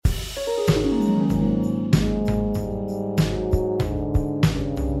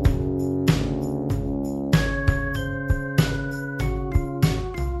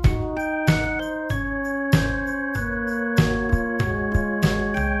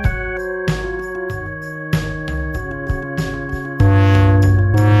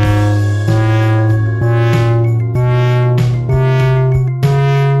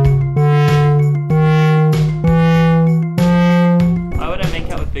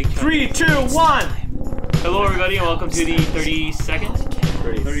Big Chunk. 3, 2, 1! Hello, everybody, and welcome to the 32nd?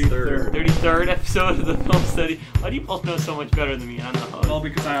 33rd episode of the Film Study. Why do you both know so much better than me? I don't know. Well,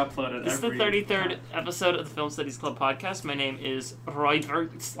 because I uploaded This is the 33rd episode of the Film Studies Club podcast. My name is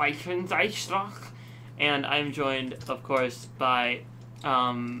Robert Schleifenzeich, and I'm joined, of course, by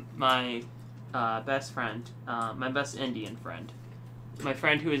my best friend, my best Indian friend. My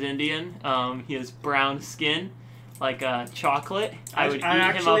friend who is Indian. He has brown skin, like chocolate. I would eat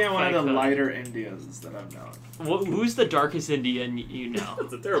him up. I'm one of the lighter Indians that I've known. Who's the darkest Indian you know?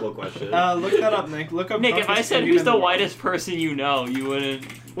 That's a terrible question. Look that up, Nick. Look up. Nick, if I said who's the whitest person you know, you wouldn't.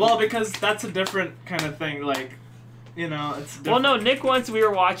 Well, because that's a different kind of thing. Like, you know, it's. Different. Well, no. Nick, once we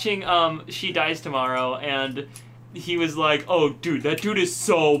were watching She Dies Tomorrow, and he was like, "Oh, dude, that dude is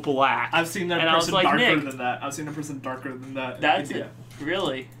so black." I've seen that person darker than that. I've seen a person darker than that. That's it.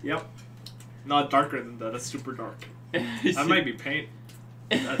 Really? Yep. Not darker than that. That's super dark. That might be paint.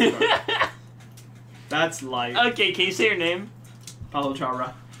 That's dark. That's light. Okay, can you say your name? Paulo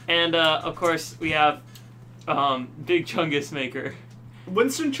Chara. And, of course, we have Big Chungus Maker.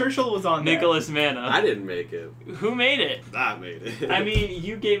 Winston Churchill was on Nicholas Manna. I didn't make it. Who made it? I made it. I mean,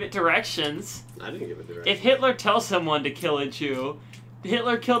 you gave it directions. I didn't give it directions. If Hitler tells someone to kill a Jew,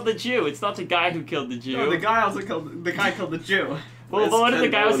 Hitler killed the Jew. It's not the guy who killed the Jew. No, the guy killed the Jew. Well, but what if the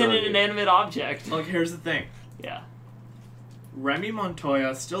guy was in an inanimate object? Look, here's the thing. Yeah. Remy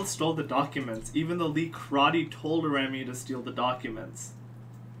Montoya still stole the documents, even though Lee Crotty told Remy to steal the documents.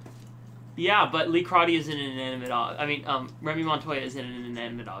 Yeah, but Lee Crotty is in an inanimate Remy Montoya is in an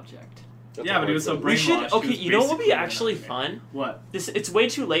inanimate object. That's yeah, but he was so brainwashed. Okay, you know what would be actually fun? What? It's way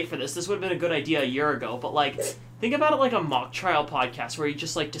too late for this. This would have been a good idea a year ago, but, like, think about it like a mock trial podcast where you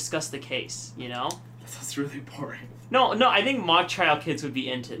just, like, discuss the case, you know? That's really boring. No, I think mock trial kids would be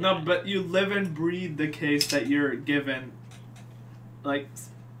into that. No, but you live and breathe the case that you're given, like,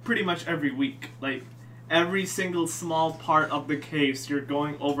 pretty much every week. Like, every single small part of the case, you're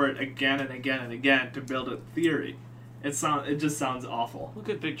going over it again and again and again to build a theory. It just sounds awful. Look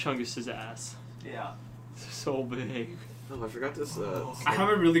at Big Chungus's ass. Yeah. It's so big. Oh, I forgot this. I have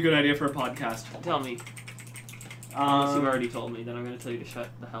a really good idea for a podcast. Tell me. Unless you've already told me, then I'm going to tell you to shut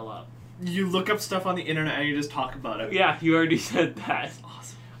the hell up. You look up stuff on the internet and you just talk about it. Yeah, you already said that.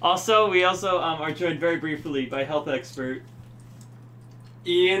 Awesome. We also are joined very briefly by health expert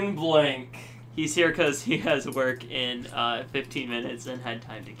Ian Blank. He's here because he has work in 15 minutes and had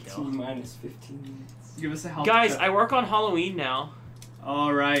time to kill. T-minus 15 minutes. Give us a help. Guys, I work on Halloween now.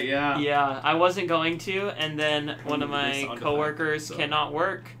 All right, yeah. Yeah, I wasn't going to, and then one of my coworkers cannot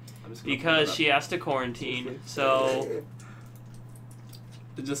work because she has to quarantine. So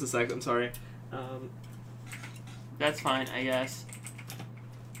just a sec. I'm sorry. That's fine, I guess.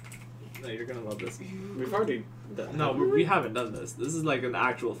 No, you're gonna love this. We've already done. No, we haven't done this. This is like an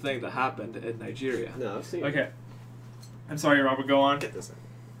actual thing that happened in Nigeria. No, I've seen. Okay. I'm sorry, Robert. Go on. Get this in.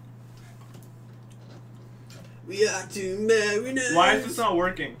 We are two mariners. Why is this not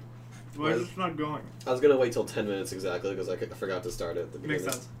working? Why is this not going? I was gonna wait till 10 minutes exactly because I forgot to start it at the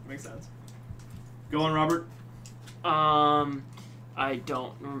beginning. Makes sense. Go on, Robert. I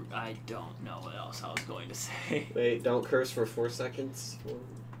don't know what else I was going to say. Wait, don't curse for 4 seconds.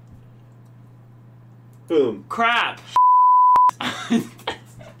 Boom. Crap!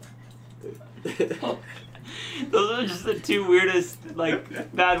 Those are just the two weirdest,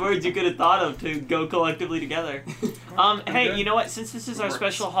 like, bad words you could have thought of to go collectively together. Hey, you know what? Since this is our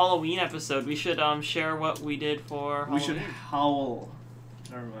special Halloween episode, we should share what we did for Halloween. We should howl.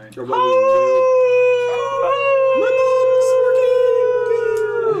 Never mind. Or what we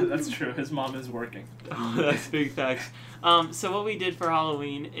That's true. His mom is working. Oh, that's big facts. So what we did for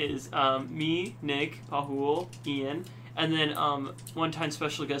Halloween is me, Nick, Pahul, Ian, and then one-time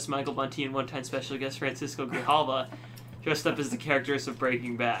special guest Michael Bunty and one-time special guest Francisco Grijalva dressed up as the characters of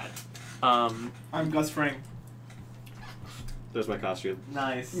Breaking Bad. I'm Gus Fring. There's my costume.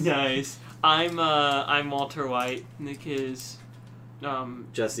 Nice. I'm Walter White. Nick is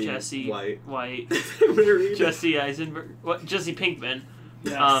Jesse White. Jesse Eisenberg. What? Jesse Pinkman.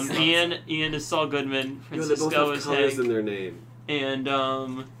 Yes. Ian is Saul Goodman. Francisco they both is have colors Hank. in their name. And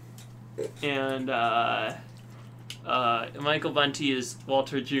Michael Bunty is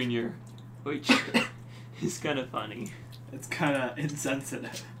Walter Jr., which is kind of funny. It's kind of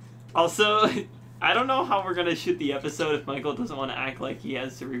insensitive. Also, I don't know how we're gonna shoot the episode if Michael doesn't want to act like he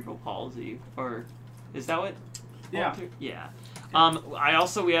has cerebral palsy, or is that what? Walter? Yeah.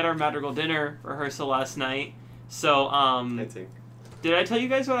 We had our Madrigal dinner rehearsal last night. So I think. Did I tell you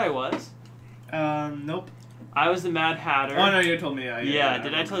guys what I was? Nope. I was the Mad Hatter. Oh no, you told me.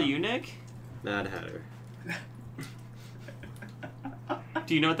 Did I tell you, Nick? Mad Hatter. Do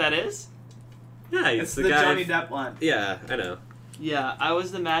Do you know what that is? Yeah, he's It's the the guy. Johnny Depp one. Yeah, I know. Yeah, I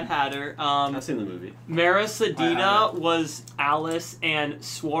was the Mad Hatter. I've seen the movie. Mara I Sadina was Alice, and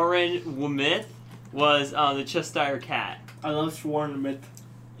Swarren Womith was the Cheshire Cat. I love Sworn Myth.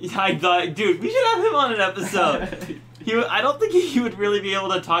 I thought, dude, we should have him on an episode. I don't think he would really be able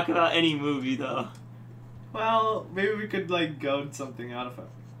to talk about any movie though. Well, maybe we could like goad something out of it.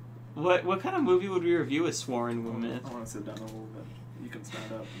 What kind of movie would we review with Swarren Womith? I want to sit down a little bit. You can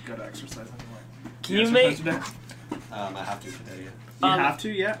stand up. You gotta exercise anyway. Can you make today? I have to today. You have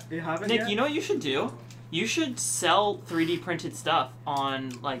to? Yeah. You haven't Nick? yet? You know what you should do? You should sell 3D printed stuff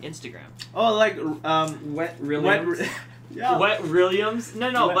on like Instagram. Oh, like Wet yeah. Wet Williams?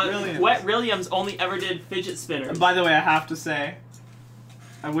 No, Wet but Williams. Wet Williams only ever did fidget spinners. And by the way, I have to say,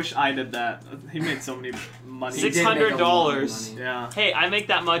 I wish I did that. He made so many money. He did make a lot of $600. money. Yeah. Hey, I make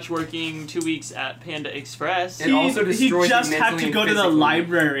that much working 2 weeks at Panda Express. It also he destroys you just had mentally to and go to the physically.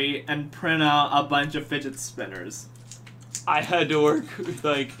 library and print out a bunch of fidget spinners. I had to work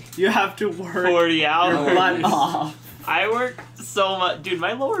like You have to work 40 your hours. butt off. I work so much. Dude,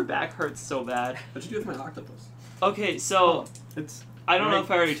 my lower back hurts so bad. What'd you do with my octopus? Okay, so It's I don't know Right. if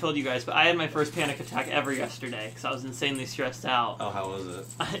I already told you guys, but I had my first panic attack ever yesterday because I was insanely stressed out. Oh, how was it?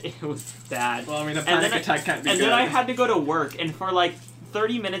 It was bad. well, I mean, a And panic then attack can't be And good. then I had to go to work, and for like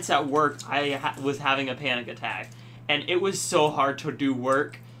 30 minutes at work, I was having a panic attack. And it was so hard to do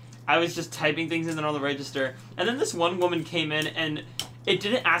work. I was just typing things in on the register. And then this one woman came in, and it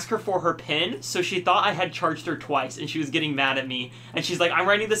didn't ask her for her PIN, so she thought I had charged her twice, and she was getting mad at me. And she's like, I'm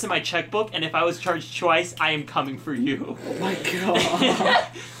writing this in my checkbook, and if I was charged twice, I am coming for you. Oh my god.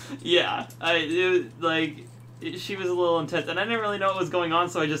 Yeah, she was a little intense, and I didn't really know what was going on,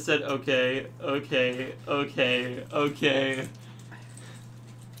 so I just said, okay.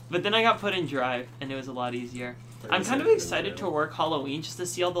 But then I got put in Drive, and it was a lot easier. I'm kind of excited to work Halloween just to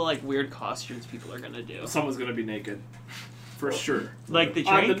see all the like weird costumes people are gonna do. Someone's gonna be naked. For sure. Like the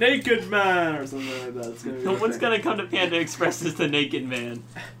I'm the drink. naked man or something like that. It's gonna be No the one's thing. gonna come to Panda Express as the naked man.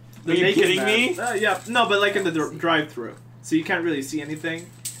 The Are you naked kidding man. me? Yeah, no, but like in the drive-through, so you can't really see anything,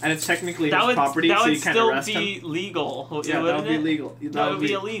 and it's technically That his would property, that so would you can't still arrest be him. legal. Yeah, that wouldn't would be it? legal. That would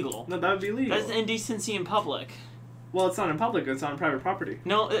be illegal. No, that would be legal. That's indecency in public. Well, it's not in public. It's on private property.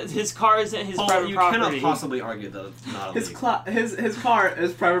 No, his car isn't his Oh, private you property. cannot possibly argue that it's not illegal. His car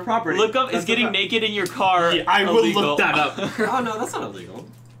is private property. Look up, is That's getting the naked in your car Yeah, I will illegal? look that up. Oh no, that's not illegal.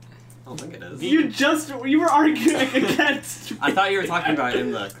 I don't think it is. You were arguing against. I thought you were talking about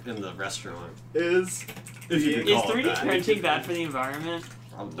in the restaurant. Is If you could Is call it 3D that. printing bad for the environment?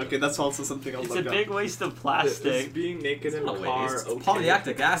 Probably. okay? That's also something I'll It's a look up. big waste of Is plastic. being naked It's in not a a car waste. okay?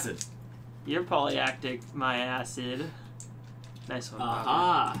 Polylactic acid. You're polyactic, my acid. Nice one. Robert.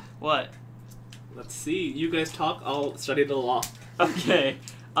 Aha. What? Let's see. You guys talk. I'll study the law. Okay.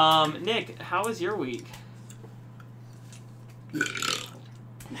 Nick, how was your week?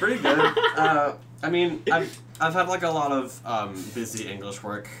 Pretty good. I mean, I've had like a lot of busy English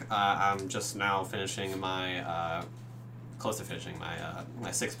work. I'm just now finishing my close to finishing my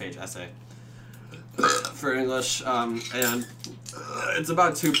 6-page essay for English, and it's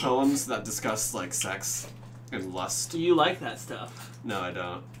about 2 poems that discuss like sex and lust. Do you like that stuff? No, I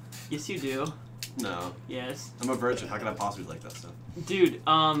don't. Yes, you do. No, Yes. I'm a virgin. How could I possibly like that stuff? Dude,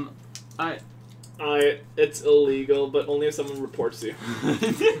 It's illegal, but only if someone reports you.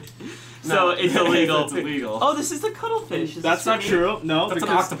 So No, it's illegal. It's illegal. Oh, this is the cuttlefish. Is That's this for not me? true. No, That's an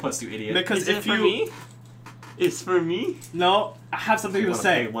because octopus, you idiot. because Is it if for you me? It's for me? no, I have something You to wanna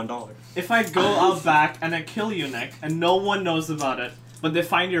say. pay $1. If I go out back and I kill you, Nick, and no one knows about it, but they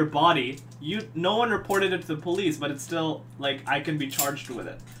find your body, no one reported it to the police, but it's still like I can be charged with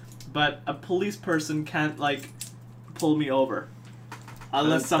it. But a police person can't like pull me over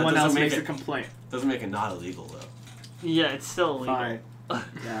unless That someone doesn't else make makes a it- complaint. Doesn't make it not illegal though. Yeah, it's still illegal. Fine.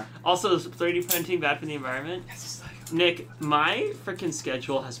 Yeah. Also, is 3D printing bad for the environment? Nick, my freaking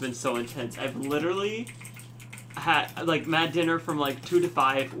schedule has been so intense. I've literally had like mad dinner from like 2 to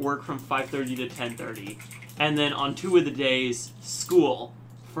 5, work from 5:30 to 10:30, and then on 2 of the days, school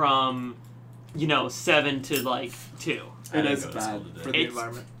from 7 to like 2. I It didn't is go to bad school for today. the It's-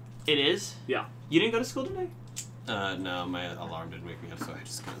 environment. It is? Yeah. You didn't go to school today? No, my alarm didn't wake me up, so I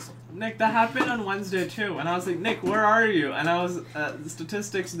just canceled. Nick, that happened on Wednesday too, and I was like, Nick, where are you? And I was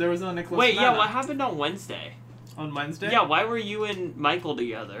statistics. There was no Nicholas. Wait, yeah, Manna. what happened on Wednesday? On Wednesday? Yeah, why were you and Michael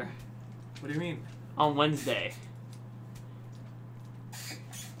together What do you mean? on Wednesday?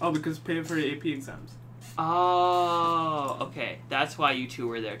 Oh, because pay for the AP exams. Oh, okay. That's why you two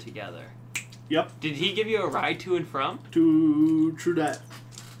were there together. Yep. Did he give you a ride to and from? To true that.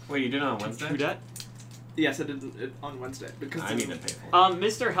 Wait, you did it on Wednesday? True that? Yes, I did it on Wednesday because I need to pay for it.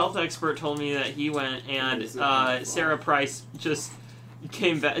 Mr. Health Expert told me that he went and Sarah Price just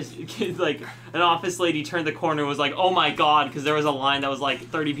came back. Like an office lady turned the corner and was like, "Oh my god," because there was a line that was like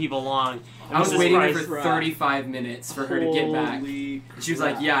 30 people long. I was Mrs. waiting Price, there for 35 minutes for her to get back. Holy She was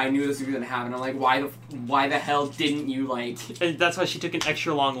like, crap. "Yeah, I knew this was gonna happen." I'm like, "Why the hell didn't you like?" and that's why she took an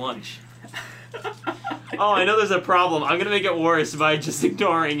extra long lunch. Oh, I know there's a problem. I'm gonna make it worse by just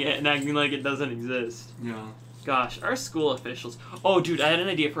ignoring it and acting like it doesn't exist. Yeah. Gosh, our school officials. Oh, dude, I had an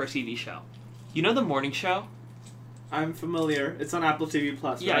idea for a TV show. You know the morning show? I'm familiar. It's on Apple TV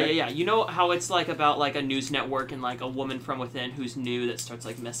Plus. Yeah, right? yeah. You know how it's like about like a news network and like a woman from within who's new that starts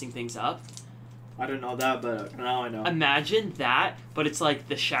like messing things up? I didn't know that, but now I know. Imagine that, but it's like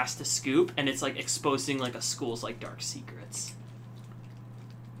the Shasta Scoop and it's like exposing like a school's like dark secrets.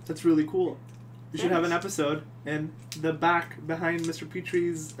 That's really cool. We should have an Thanks. episode in the back behind Mr.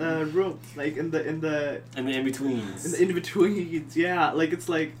 Petrie's room, like in the And the in-betweens. in betweens. Yeah, like it's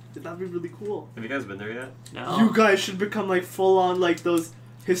like that'd be really cool. Have you guys been there yet? No. You guys should become like full on like those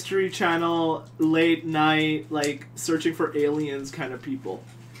History Channel late night like searching for aliens kind of people.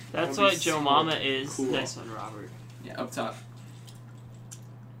 That's That'd be what Joe so Mama is. cool. Nice one, Robert. Yeah, up top.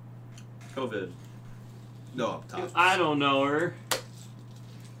 COVID. No, up top. I don't know her.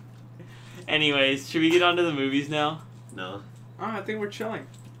 Anyways, should we get on to the movies now? No. I think we're chilling.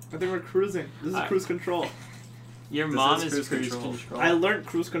 I think we're cruising. This is cruise control. Your This mom is is cruise cruise control. control. I learned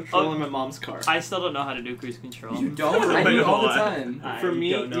cruise control Oh. in my mom's car. I still don't know how to do cruise control. You don't? I do it all the time. I For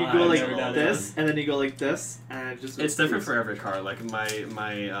me, don't know. you I've go like never done this, and then you go like this, and it just. It's different for every car. Like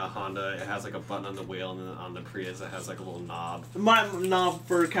my Honda, it has like a button on the wheel, and then on the Prius, it has like a little knob. My knob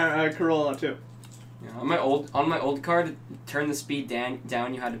for Corolla too. Yeah, on my old car, to turn the speed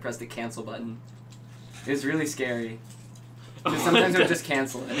down, you had to press the cancel button. It was really scary. 'Cause sometimes I would just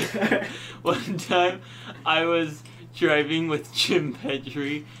cancel it. One time, I was driving with Jim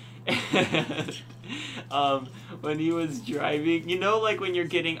Petrie, and when he was driving, you know, like when you're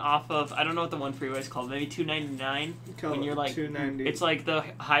getting off of, I don't know what the one freeway is called, maybe 299? When you're like, 290. it's like the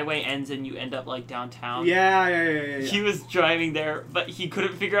highway ends and you end up like downtown. Yeah. He was driving there, but he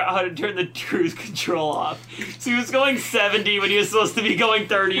couldn't figure out how to turn the cruise control off. So he was going 70 when he was supposed to be going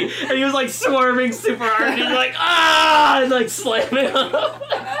 30, and he was like swerving super hard, and he's like, ah, and like slamming.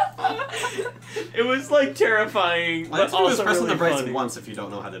 It was like terrifying, All you but have to do is also press on really the brakes funny. once if you don't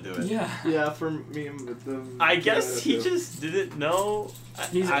know how to do it. Yeah. Yeah, for me with the. I guess he just didn't know.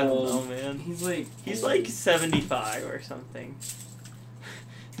 He's I don't old. know, man. He's Like 75 or something.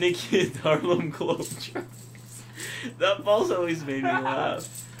 Nicky and Harlem Globetrotters. That ball's always made me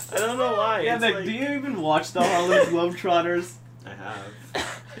laugh. I don't know why. Yeah, it's Nick, like... do you even watch the Harlem Globetrotters? I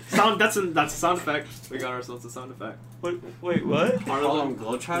have. That's a sound effect. We got ourselves a sound effect. Wait, what? Harlem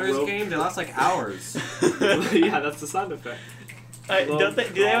Globetrotters game? They last like hours. Yeah, that's the sound effect. Do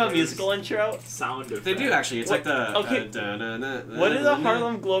they have a musical intro? Sound effect. They do actually. It's like the. Okay. What do the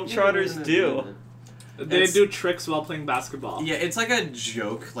Harlem Globetrotters do? They It's- do tricks while playing basketball. Yeah, it's like a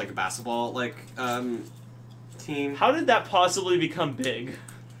joke, like basketball, like team. How did that possibly become big?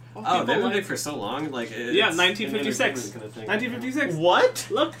 Oh, they've been big for so long. Like it's Yeah, an 1956. entertainment kind of thing. 1956. What?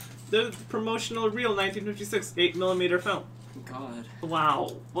 Look, the promotional reel, 1956, 8mm film. God.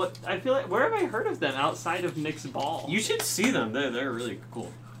 Wow. What? I feel like where have I heard of them outside of Nick's Ball? You should see them. They're really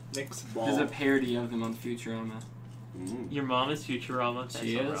cool. Nick's ball. There's a parody of them on Futurama. Your mom is Futurama. Thanks,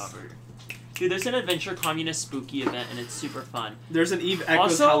 She is. Robert. Dude, there's an Adventure Communist spooky event and it's super fun. There's an Eve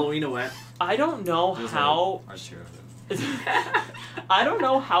Echoes Also- Halloween event. I don't know There's how. a cheer of it. I don't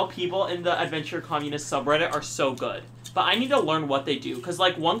know how people in the Adventure Communist subreddit are so good. But I need to learn what they do. Because,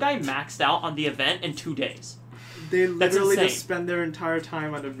 like, one guy maxed out on the event in 2 days. They That's literally insane. just spend their entire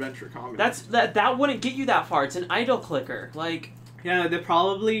time on Adventure Comics. That wouldn't get you that far. It's an idle clicker. Like, Yeah, they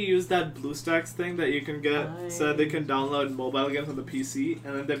probably use that BlueStacks thing that you can get so that they can download mobile games on the PC,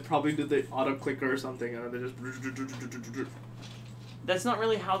 and then they probably do the auto clicker or something, and then they just. that's not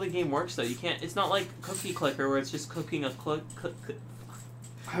really how the game works, though. You can't. It's not like Cookie Clicker where it's just cooking a click.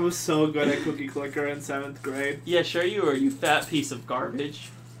 I was so good at Cookie Clicker in 7th grade. Yeah, sure you were, you fat piece of garbage.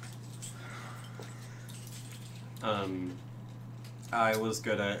 I was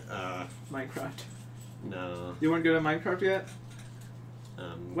good at Minecraft. no. You weren't good at Minecraft yet?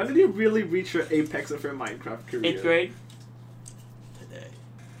 When did you really reach your apex of your Minecraft career? 8th grade? Today.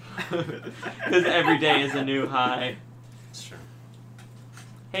 Because every day is a new high. It's true.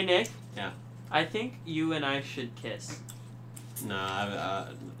 Hey, Nick. Yeah. I think you and I should kiss. No,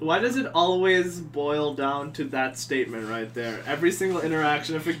 Why does it always boil down to that statement right there? Every single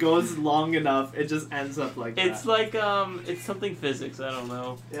interaction, if it goes long enough, it just ends up like that. It's like it's something physics. I don't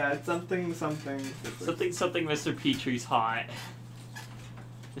know. Yeah, it's something. Something. Mr. Petrie's hot.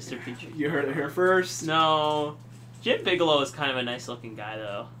 Mr. Petrie. You heard it here first. No, Jim Bigelow is kind of a nice looking guy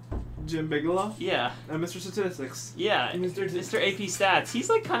though. Jim Bigelow? Yeah. And Mr. Statistics. Yeah. Mr. AP Stats. He's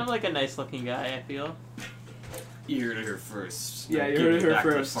like kind of like a nice looking guy, I feel. you heard it here first. Yeah, Now you give heard me it here back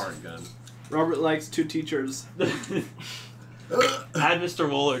the first. fart gun. Robert likes 2 teachers. Add Mr.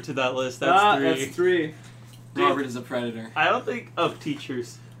 Wooler to that list. That's 3. That's 3. Robert is a predator. I don't think of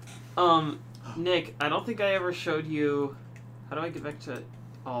teachers. Nick, I don't think I ever showed you. How do I get back to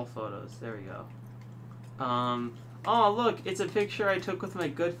all photos? There we go. Oh look, it's a picture I took with my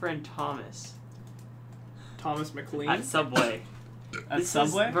good friend Thomas Thomas McLean. at Subway. At This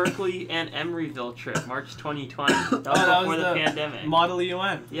Subway? is Berkeley and Emeryville trip, March 2020. That was that before was the the pandemic. Model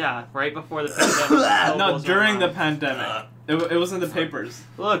UN. Yeah, right before the pandemic. No, during the pandemic. pandemic. It was in the papers.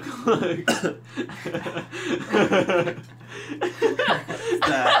 Look, look.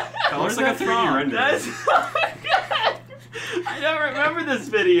 That looks like a 3D from? render. That's I don't remember this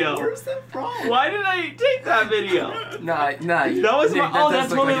video. Where's that from? Why did I take that video? Nah. That was Nick, my, that oh, does that's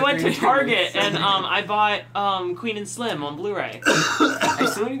look when we like a went to 3D Target render. and I bought Queen and Slim on Blu-ray. I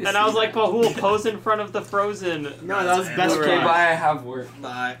still need to And see I was like, that. Pahul, pose in front of the Frozen. No, that was best Okay, Buy. bye. I have work.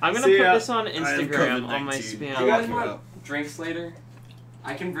 Bye. I'm gonna See put ya. this on I am Instagram on my COVID-19. spam. Do you I'm guys walking want out. drinks later?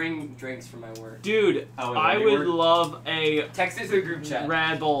 I can bring drinks for my work. Dude, Oh, I wait, would work? love a Text it to the group chat.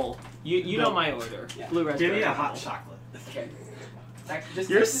 Red Bull. You know my order. Yeah. Blue Red Give me Bull. a hot chocolate. Okay. Just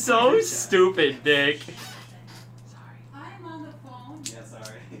You're text it to the so group chat. stupid, Dick. Sorry. I'm on the phone. Yeah,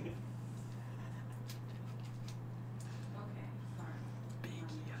 sorry. Okay, sorry. Big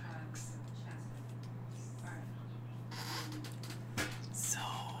yucks. So,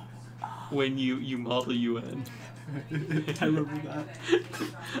 when you model UN. I remember that.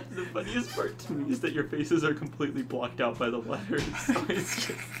 The funniest part to me is that your faces are completely blocked out by the letters. So it's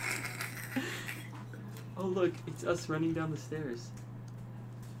just... Oh look, it's us running down the stairs.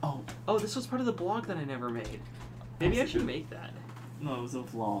 Oh, this was part of the blog that I never made. Maybe I should make that. No, it was a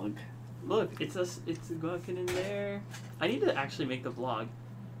vlog. Look, it's us. It's walking in there. I need to actually make the vlog.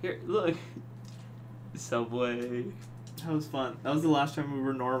 Here, look. Subway. That was fun. That was the last time we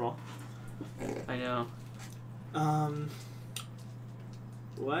were normal. I know.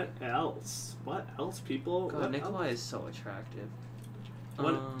 What else? What else, people? God, What Nikolai else? is so attractive.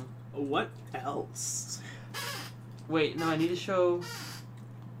 What- What else? Wait, no, I need to show.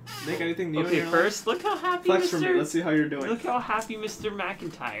 Nick, anything new in Okay, your first, look how happy life? Flex for me. Mr. Let's see how you're doing. Look how happy Mr.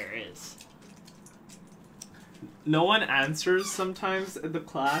 McIntyre is. No one answers sometimes in the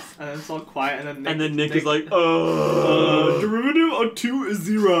class, and it's all quiet, and then Nick is like, oh. derivative of 2 is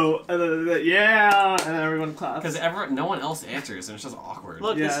 0, and then yeah, and then everyone claps. Because no one else answers, and it's just awkward.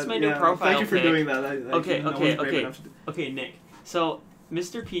 Look, this is my new yeah. profile Thank you for pic. doing that. Okay, no okay, one's brave okay. enough to do- Okay, Nick. So,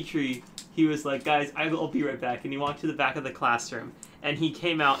 Mr. Petrie, he was like, guys, I'll be right back. And he walked to the back of the classroom. And he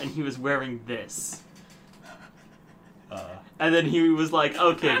came out and he was wearing this. And then he was like,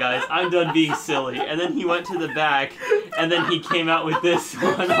 okay, guys, I'm done being silly. And then he went to the back. And then he came out with this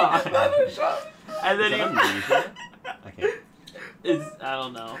one on. And then he... Okay. It's, I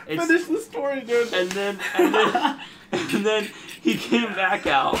don't know. It's, Finish the story, dude. and then he came back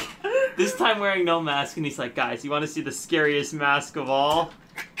out. This time wearing no mask, and he's like, guys, you want to see the scariest mask of all?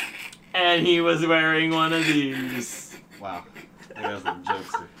 And he was wearing one of these. Wow. That was a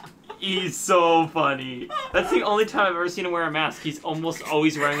jokester. He's so funny. That's the only time I've ever seen him wear a mask. He's almost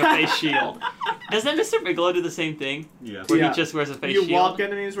always wearing a face shield. Doesn't Mr. Bigelow do the same thing? Yeah. Where Yeah. he just wears a face You shield? walk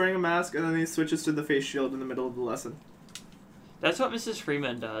in and he's wearing a mask, and then he switches to the face shield in the middle of the lesson. That's what Mrs.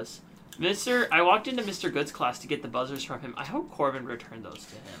 Freeman does. I walked into Mr. Good's class to get the buzzers from him. I hope Corbin returned those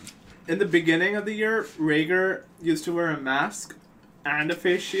to him. In the beginning of the year, Rager used to wear a mask and a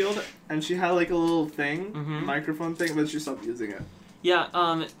face shield, and she had like a little thing, Mhm. microphone thing, but she stopped using it. Yeah,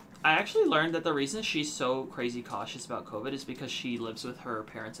 I actually learned that the reason she's so crazy cautious about COVID is because she lives with her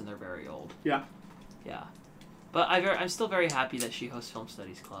parents and they're very old. Yeah. Yeah. But I'm still very happy that she hosts Film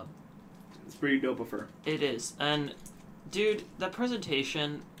Studies Club. It's pretty dope of her. It is. And, dude, that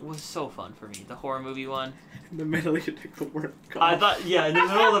presentation was so fun for me. The horror movie one. In the middle, you took the word call. I thought, yeah, in the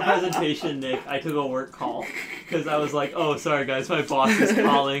middle of the presentation, Nick, I took a work call. Because I was like, oh, sorry, guys, my boss is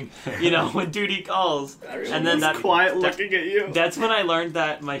calling. You know, when duty calls. Everyone And then was that quiet that- looking at you. That's when I learned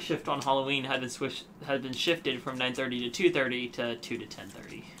that my shift on Halloween had been shifted from 9:30 to 2:30 to 2 to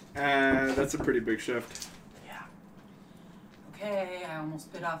 10:30. That's a pretty big shift. Yeah. Okay, I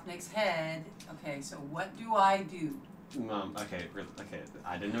almost bit off Nick's head. Okay, so what do I do? Mom, okay, okay.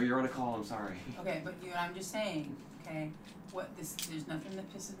 I didn't know you were on a call. I'm sorry. Okay, but I'm just saying, okay, there's nothing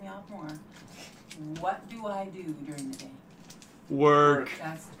that pisses me off more. What do I do during the day? Work.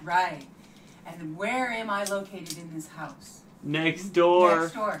 That's right. And where am I located in this house? Next door.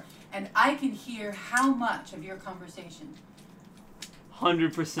 Next door. And I can hear how much of your conversation?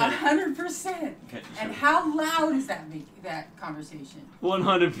 100%. 100%. Okay, And how loud is that conversation?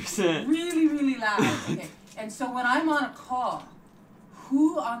 100%. Really, really loud. Okay. And so when I'm on a call,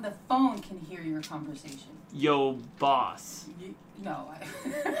 who on the phone can hear your conversation? Yo, boss. No.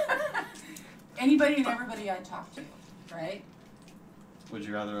 Anybody and everybody I talk to, right? Would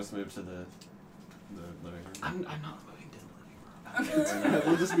you rather us move to the living room? I'm not moving to the living room. Okay.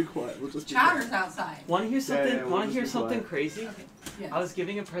 We'll just be quiet. We'll just be Chatter's quiet. outside. Want to hear something? yeah, we'll Want to just hear be something quiet. crazy? Okay. Yes. I was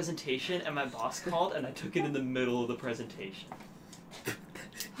giving a presentation and my boss called and I took it in the middle of the presentation.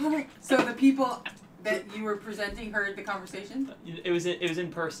 So the people that you were presenting heard the conversation? It was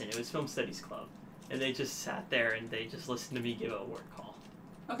in person. It was Film Studies Club, and they just sat there and they just listened to me give a work call.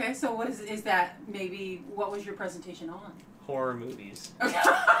 Okay, so what is that? Maybe what was your presentation on? Horror movies. Okay.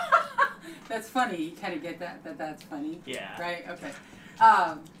 That's funny. You kind of get that's funny. Yeah. Right. Okay.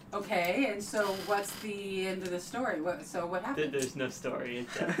 Okay. And so what's the end of the story? What happened? There's no story.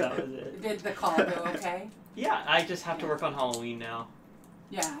 That was it. Did the call go okay? Yeah, I just have to work on Halloween now.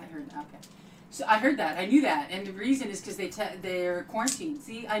 Yeah, I heard that. Okay. So I heard that. I knew that. And the reason is because they're quarantined.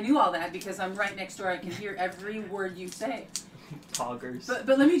 See, I knew all that because I'm right next door. I can hear every word you say. Poggers.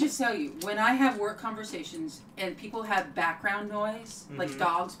 But let me just tell you, when I have work conversations and people have background noise, like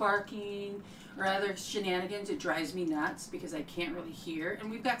dogs barking or other shenanigans, it drives me nuts because I can't really hear. And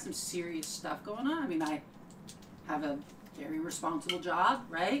we've got some serious stuff going on. I mean, I have a very responsible job,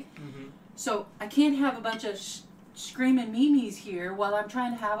 right? Mm-hmm. So I can't have a bunch of screaming memes here while I'm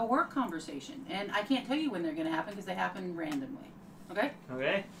trying to have a work conversation. And I can't tell you when they're going to happen because they happen randomly. Okay?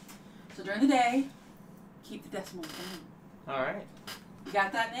 Okay. So during the day, keep the decimals down. All right. You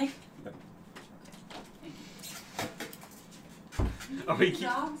got that, Nick? Yep. Are we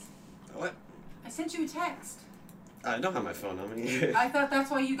Dogs? What? I sent you a text. I don't have my phone on me. I thought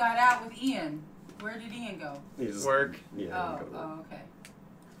that's why you got out with Ian. Where did Ian go? He's- Work. Yeah. Oh, go to work. okay.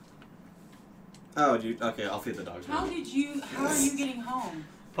 Oh, dude. Okay, I'll feed the dogs. How are you getting home?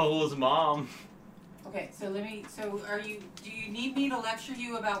 Paul's mom. Okay, so do you need me to lecture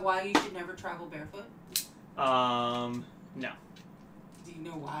you about why you should never travel barefoot? No. Do you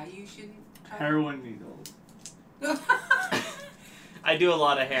know why you shouldn't travel? Heroin needles. I do a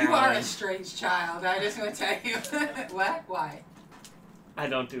lot of heroin. You are a strange child, I just want to tell you. What? Why? I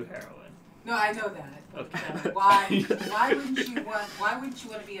don't do heroin. No, I know that. Okay. Why wouldn't you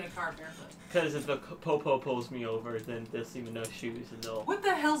want to be in a car barefoot? Because if the popo pulls me over, then they'll see me no shoes and they'll What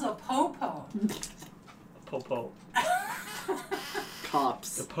the hell's a popo? popo.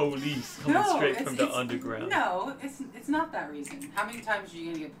 Cops. The police coming straight from the underground. No, it's not that reason. How many times are you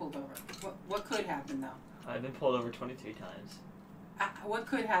gonna get pulled over? What could happen though? I've been pulled over 23 times. What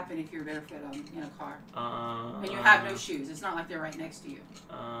could happen if you're barefoot in a car And and you have no shoes? It's not like they're right next to you.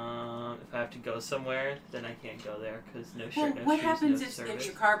 If I have to go somewhere, then I can't go there because no Well, shirt, no what shoes, happens no if service.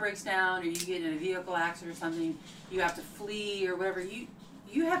 your car breaks down or you get in a vehicle accident or something? You have to flee or whatever.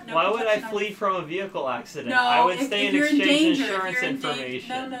 You have no. Why would I protection on- flee from a vehicle accident? No, I would if stay and you're in exchange danger, insurance if you're in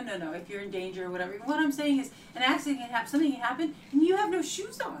information. No. If you're in danger or whatever. What I'm saying is, an accident can happen, something can happen, and you have no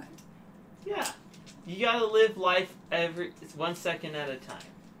shoes on. Yeah. You gotta live life it's 1 second at a time.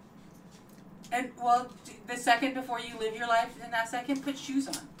 And the second before you live your life, in that second, put shoes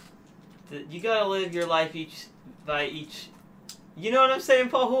on. You gotta live your life by each. You know what I'm saying,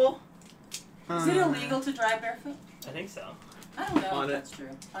 Paul? Is it illegal to drive barefoot? I think so. I don't know On if it. that's true.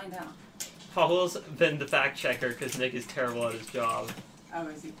 Find out. Paul's been the fact checker because Nick is terrible at his job. Oh,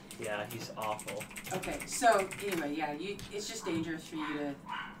 is he? Yeah, he's awful. Okay, so anyway, yeah, it's just dangerous for you to,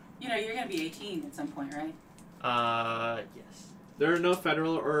 you're gonna be 18 at some point, right? Yes. There are no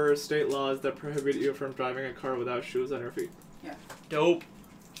federal or state laws that prohibit you from driving a car without shoes on your feet. Dope.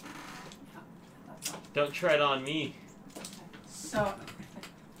 That's all. Don't tread on me. Okay. So,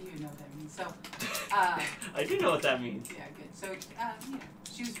 you know what that means. So, I do know what that means. yeah, good. So,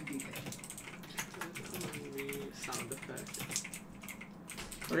 shoes would be good. Sound effect.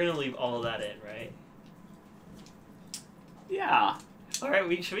 We're gonna leave all of that in, right? Yeah.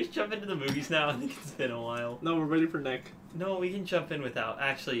 Alright, should we jump into the movies now? I think it's been a while. No, we're ready for Nick. No, we can jump in without.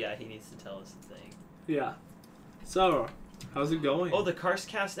 Actually, yeah, he needs to tell us the thing. Yeah. So, how's it going? Oh, the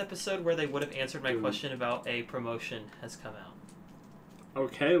Carscast episode where they would have answered my question about a promotion has come out.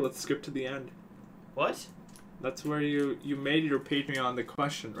 Okay, let's skip to the end. What? That's where you made your Patreon the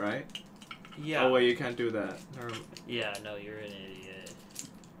question, right? Yeah. Oh wait, you can't do that. Yeah, no, you're an idiot.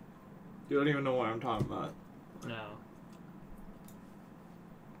 You don't even know what I'm talking about. No.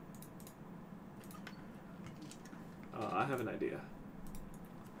 I have an idea.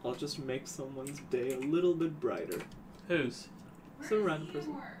 I'll just make someone's day a little bit brighter. Whose? Some random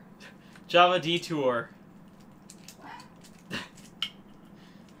person. Java Detour.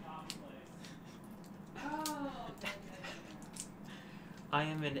 I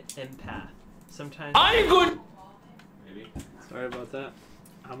am an empath. Sometimes I'm good! Maybe. Sorry about that.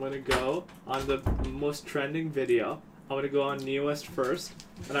 I'm gonna go on the most trending video. I'm gonna go on newest first,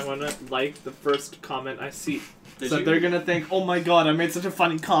 and I'm gonna like the first comment I see. So they're gonna think, oh my god, I made such a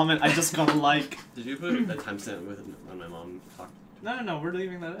funny comment, I just got a like. Did you put a timestamp with when my mom talked? No, we're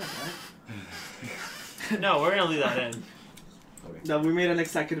leaving that in, right? No, we're gonna leave that in. Okay. No, we made an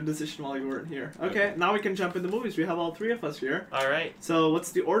executive decision while you weren't here. Okay, now we can jump into movies. We have all three of us here. Alright. So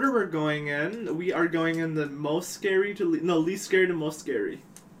what's the order we're going in? We are going in the most scary to least scary to most scary.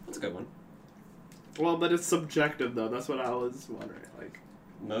 That's a good one. Well, but it's subjective though. That's what I was wondering. Like,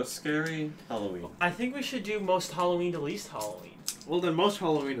 Most scary Halloween. I think we should do most Halloween to least Halloween. well, then most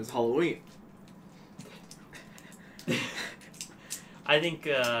Halloween is Halloween. I think,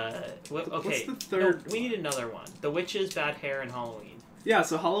 okay. What's the third No, we need another one. The Witches, Bad Hair, and Halloween. Yeah,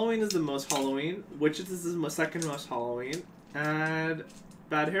 so Halloween is the most Halloween. Witches is the second most Halloween, and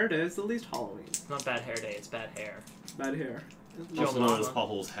Bad Hair Day is the least Halloween. It's not Bad Hair Day, it's Bad Hair. Bad Hair. Joe Also known as Mama.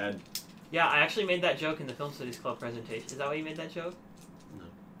 Paul's head. Yeah, I actually made that joke in the Film Studies Club presentation. Is that why you made that joke? No.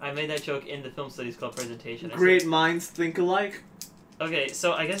 I made that joke in the Film Studies Club presentation. I Great said- minds think alike. Okay,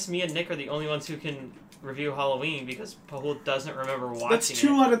 so I guess me and Nick are the only ones who can review Halloween because Paul doesn't remember watching That's 2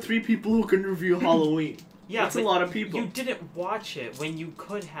 it. out of 3 people who can review Halloween. Yeah, That's a but lot of people. You didn't watch it when you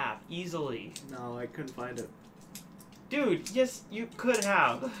could have easily. No, I couldn't find it. Dude, yes, you could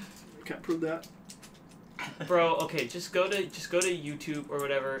have. Can't prove that. Bro, okay, just go to YouTube or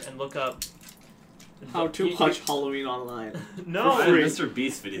whatever and look up How to you- watch Halloween online. No, I had a free. Mr.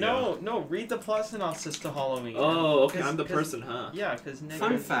 Beast video. no, read the plot synopsis to Halloween. Oh, okay, 'Cause- I'm the 'cause- person, huh? Yeah, because Nick.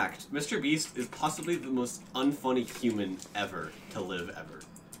 Fun fact: Mr. Beast is possibly the most unfunny human ever to live ever.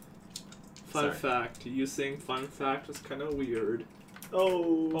 Fun Sorry. fact. You saying fun fact is kind of weird.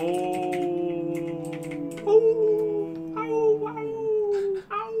 Oh. Oh. Ow,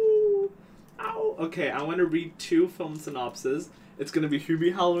 ow, ow. Okay, I want to read 2 film synopses. It's gonna be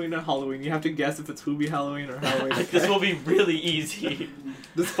Hubie Halloween or Halloween. You have to guess if it's Hubie Halloween or Halloween. Okay? This will be really easy.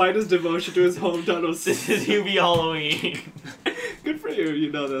 Despite his devotion to his hometown of This is Hubie Halloween. Good for you,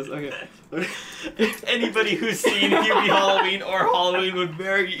 you know this. Okay. Anybody who's seen Hubie Halloween or Halloween would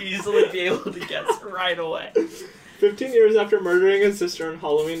very easily be able to guess right away. 15 years after murdering his sister on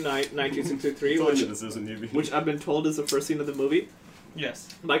Halloween night, 1963, This isn't you. which I've been told is the first scene of the movie, Yes.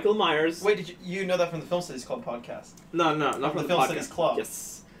 Michael Myers... Wait, did you know that from the Film Studies Club podcast? No, not From from the the Film podcast. Studies Club.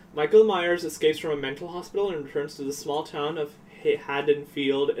 Yes. Michael Myers escapes from a mental hospital and returns to the small town of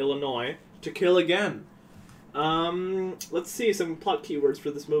Haddonfield, Illinois, to kill again. Let's see, some plot keywords for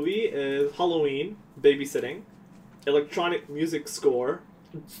this movie is Halloween, babysitting, electronic music score,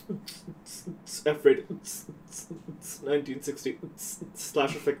 F-rated, 1960,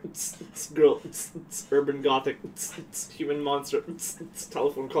 slash effect, girl, urban gothic, human monster,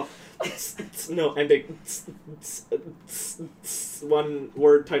 telephone call, no, ending, one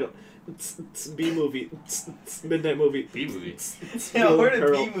word title, B-movie, midnight movie, B-movie. Yeah, where did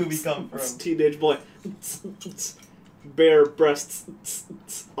Pearl, B-movie come from? Teenage boy, bare breasts,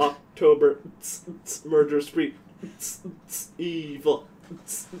 October, murder spree, evil.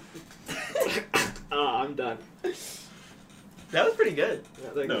 I'm done. That was pretty good.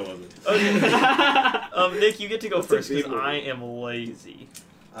 No, it wasn't. Okay. Nick, you get to go What's the first because B-movie? I am lazy.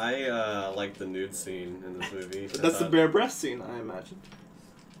 I like the nude scene in this movie. That's the bare breast scene, I imagine.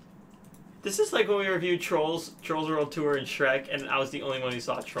 This is like when we reviewed Trolls World Tour and Shrek, and I was the only one who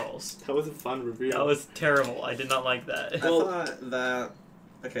saw Trolls. That was a fun review. That was terrible. I did not like that. I thought that...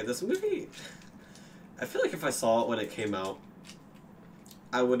 Okay, this movie... I feel like if I saw it when it came out,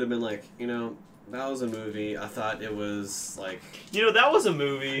 I would have been like, you know, that was a movie. I thought it was, like... You know, that was a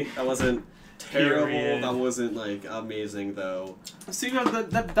movie. That wasn't terrible. Period. That wasn't, like, amazing, though. So you know,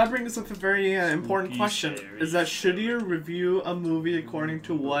 that brings up a very important Spooky question. scary Is that should you review a movie according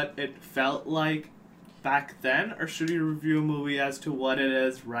to what it felt like back then, or should you review a movie as to what it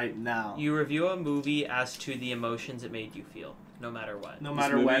is right now? You review a movie as to the emotions it made you feel, no matter what. No This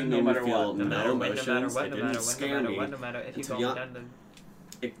matter movie when, no made me matter feel what. No matter when, no matter emotions. what, It no didn't matter when, no scare matter me. what, no matter if you To go be hon- down the...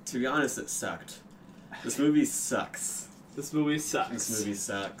 To be honest, it sucked. This movie sucks. This movie sucks. This movie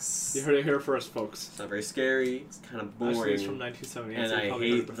sucks. You heard it here first, folks. It's not very scary. It's kind of boring. Actually, it's from 1978. and so you I probably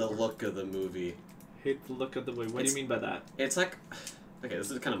heard hate it the before. look of the movie. Hate the look of the movie. What do you mean by that? It's like, okay, this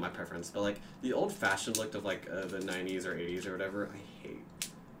is kind of my preference, but like the old-fashioned look of like the 90s or 80s or whatever, I hate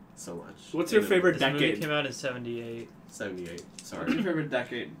so much. What's your favorite This movie decade? came out in 78. 78. What's your Sorry. favorite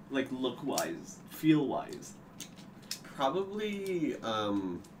decade? Like look-wise, feel-wise. Probably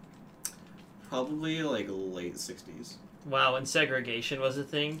like late 60s. Wow, when segregation was a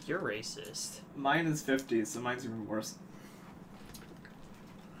thing, you're racist. Mine is 50s, so mine's even worse.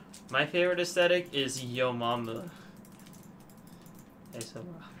 My favorite aesthetic is Yo Mama. ASMR.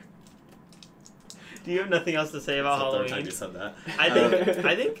 Do you have nothing else to say about That's the third time Halloween? you said that.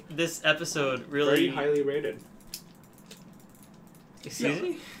 I think this episode really Very highly rated. Excuse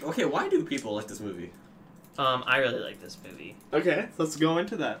me? Okay, why do people like this movie? I really like this movie. Okay, let's go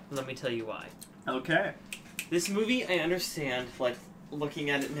into that. Let me tell you why. Okay. This movie, I understand, like, looking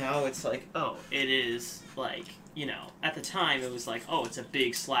at it now, it's like, oh, it is, like, you know, at the time, it was like, oh, it's a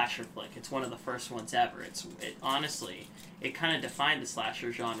big slasher flick. It's one of the first ones ever. Honestly, it kind of defined the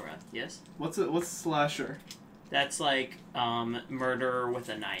slasher genre. Yes? What's a slasher? That's like, murder with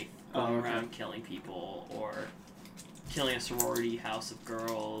a knife. Going okay. around killing people, or killing a sorority house of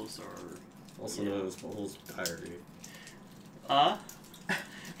girls, or... Also known as Bull's Diary.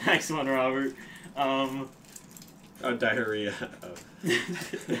 Next one, Robert. Oh, diarrhea. Oh.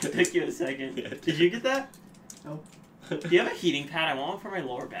 Took you a second. Yeah. Did you get that? Nope. Do you have a heating pad? I want one for my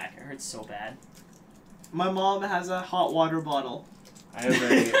lower back. It hurts so bad. My mom has a hot water bottle. I have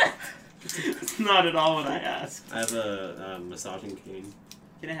a It's not at all what I asked. massaging cane.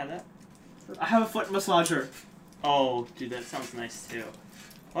 Can I have that? I have a foot massager. Oh, dude, that sounds nice too.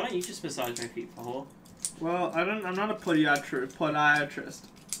 Why don't you just massage my feet, Fahul? Well, I'm not a podiatrist.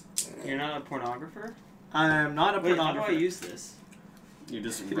 You're not a pornographer? I am not a Wait, how pornographer. do I use this? You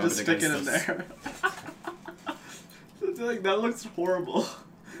just You rub just it stick it against in this. there. It's like, that looks horrible.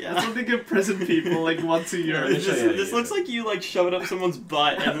 Yeah. That's what they give prison people like once a year. Let me show you how to This use looks it. like you like shove it up someone's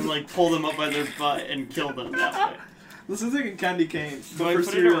butt and then like pull them up by their butt and kill them that way. This is like a candy cane. Do I for put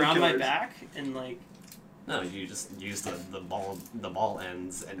it serial around my killers. back and like... No, you just use the ball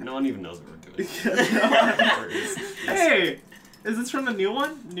ends, and no one even knows what we're doing. Yeah, Or is- Hey! Is this from the new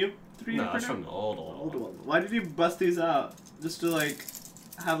one? New 3D No, it's printer? from the old Old one. Why did you bust these out? Just to like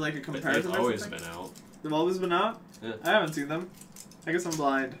have like a comparison They've or always something? been out. They've always been out? Yeah. I haven't seen them. I guess I'm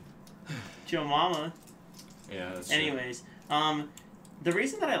blind. Yo mama. Yeah, that's true. Anyways, the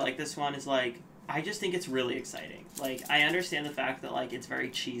reason that I like this one is like I just think it's really exciting. Like I understand the fact that like it's very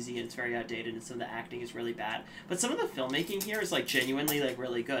cheesy and it's very outdated and some of the acting is really bad, but some of the filmmaking here is like genuinely like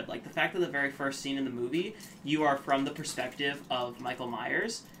really good. Like the fact that the very first scene in the movie you are from the perspective of Michael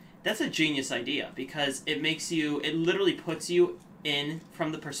Myers. That's a genius idea because it literally puts you in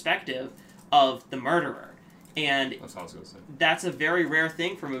from the perspective of the murderer. And That's what I was gonna say. that's a very rare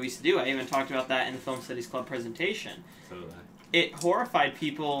thing for movies to do. I even talked about that in the Film Studies Club presentation. So did I. It horrified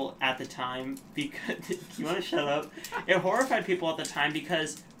people at the time because... You want to shut up? It horrified people at the time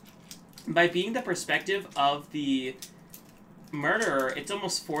because by being the perspective of the murderer, it's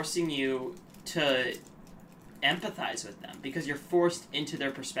almost forcing you to empathize with them because you're forced into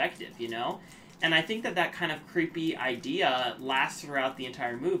their perspective, you know? And I think that kind of creepy idea lasts throughout the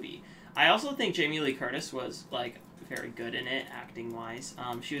entire movie. I also think Jamie Lee Curtis was, like, very good in it, acting-wise.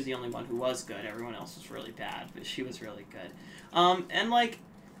 She was the only one who was good. Everyone else was really bad, but she was really good. And, like,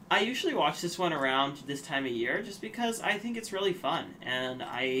 I usually watch this one around this time of year just because I think it's really fun. And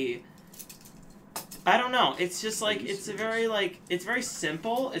I don't know. It's just, like, it's very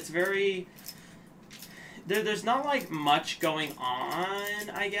simple. It's very... There's not, like, much going on,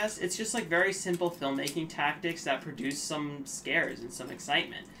 I guess. It's just, like, very simple filmmaking tactics that produce some scares and some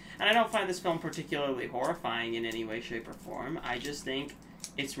excitement. And I don't find this film particularly horrifying in any way, shape, or form. I just think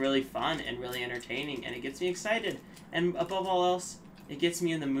it's really fun and really entertaining, and it gets me excited. And above all else, it gets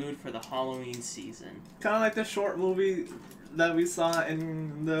me in the mood for the Halloween season. Kind of like the short movie that we saw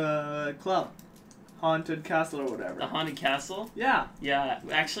in the club. Haunted Castle or whatever. The Haunted Castle? Yeah. Yeah,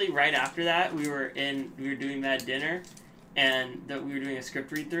 actually, right after that, we were doing Mad Dinner, and we were doing a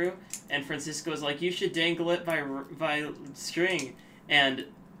script read-through, and Francisco was like, you should dangle it by string, and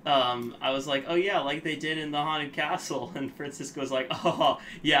I was like, oh yeah, like they did in the Haunted Castle, and Francisco was like, oh,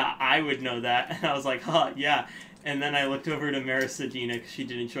 yeah, I would know that, and I was like, huh, yeah, and then I looked over to Marisadina, because she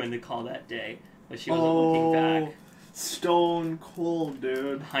didn't join the call that day, but she wasn't looking back. Stone cold,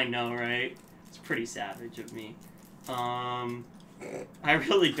 dude. I know, right? It's pretty savage of me. I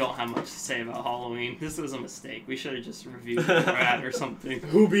really don't have much to say about Halloween. This was a mistake. We should have just reviewed Brad or something.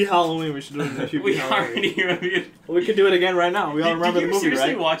 Hubie Halloween. We should do it in the Hubie We Halloween. already reviewed. Well, we could do it again right now. We all remember Did the you movie, seriously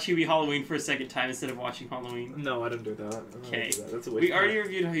right? watch Hubie Halloween for a second time instead of watching Halloween? No, I didn't do that. Okay. That's a waste We of already time.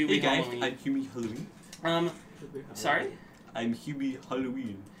 reviewed Hubie Hey guys, Halloween. I'm Hubie Halloween. Hubie Sorry? I'm Hubie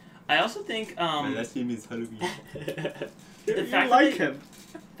Halloween. I also think My last name is Halloween. You fact like that him.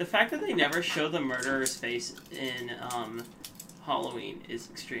 the fact that they never show the murderer's face in Halloween is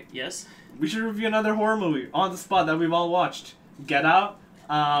extreme. Yes? We should review another horror movie on the spot that we've all watched. Get Out,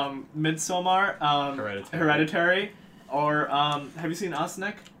 Midsommar, Hereditary, or have you seen Us,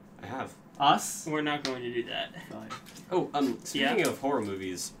 Nick? I have. Us? We're not going to do that. Fine. Oh, speaking of horror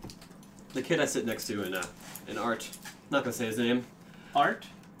movies, the kid I sit next to in art, not gonna say his name. Art?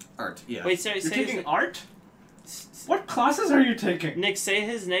 Art, yeah. Wait, sorry, You're say taking his, art? What classes are you taking? Nick, say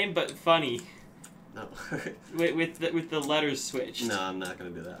his name, but funny. No. With the letters switched. No, I'm not gonna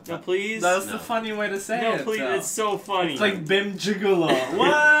do that. No, please. That's No. the funny way to say No, it. please. though. It's so funny. It's like Bim Gigolo.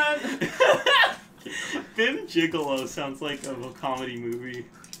 What? Bim Gigolo sounds like a comedy movie.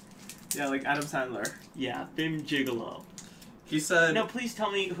 Yeah, like Adam Sandler. Yeah, Bim Gigolo. He said. No, please tell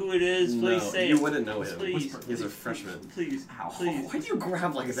me who it is. No, Please say you it. wouldn't know him. Please. He's a freshman. Please. Ow, Please. why do you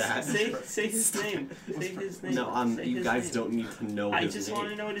grab like that? Say his name. Say his name. No, Say you his guys name. don't need to know I his just name. want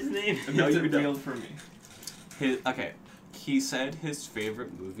to know what his name is. No, It's you don't. revealed for me. Okay, he said his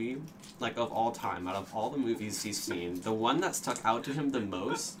favorite movie, like of all time, out of all the movies he's seen, the one that stuck out to him the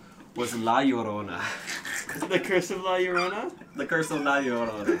most was La Llorona. The Curse of La Llorona? The Curse of La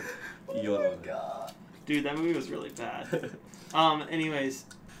Llorona. Llorona. God. Dude, that movie was really bad. Anyways,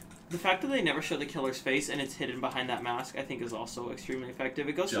 the fact that they never show the killer's face and it's hidden behind that mask, I think is also extremely effective.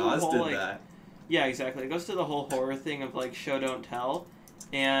 It goes to the Jaws whole, did like... that. Yeah, exactly. It goes to the whole horror thing of, like, show, don't tell.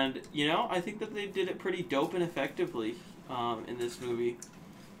 And, you know, I think that they did it pretty dope and effectively in this movie.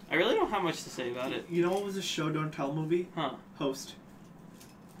 I really don't have much to say about it. You know what was a show don't tell movie? Huh. Host.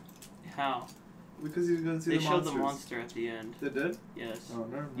 How? Because he's going to see They the showed monsters. the monster at the end. They did? Yes. Oh,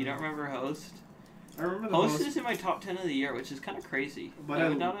 never mind. You don't remember Host? I remember the Host host. is in my top 10 of the year, which is kind of crazy. But I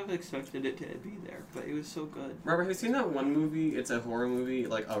would not have expected it to be there, but it was so good. Robert, have you seen that one movie? It's a horror movie,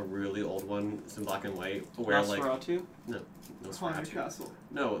 like a really old one. It's in black and white, where like Nosferatu? no Haunted Nosferatu. Castle.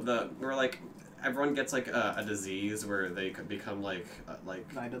 No, where like everyone gets like a disease where they could become like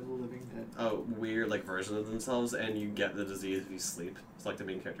Night of the Living Dead. a weird like version of themselves, and you get the disease if you sleep. It's like the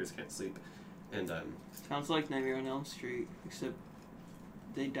main characters can't sleep, and Sounds like Nightmare on Elm Street, except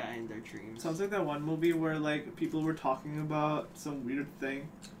they die in their dreams. Sounds like that one movie where like people were talking about some weird thing.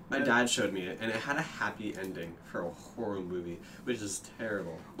 my dad showed me it, and it had a happy ending for a horror movie, which is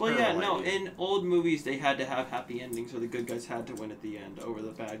terrible. Well, yeah, Terrible no, idea. in old movies they had to have happy endings where the good guys had to win at the end over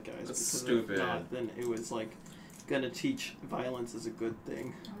the bad guys. That's because stupid. If not, then it was like gonna teach violence is a good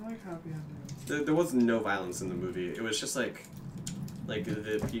thing. I like happy endings. There was no violence in the movie. It was just like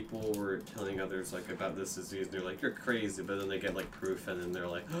the people were telling others like about this disease, and they're like, "You're crazy," but then they get like proof, and then they're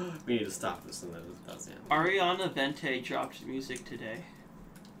like, oh, "We need to stop this," and that's the end. Ariana Vente dropped music today.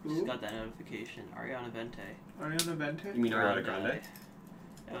 Just Who? got that notification. Ariana Vente. Ariana Vente? You mean Ariana Grande?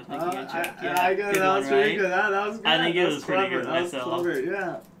 I was making a joke. I Yeah, got it. good That one, was pretty right? good. That was good. I think it That was pretty clever. good That was myself. clever,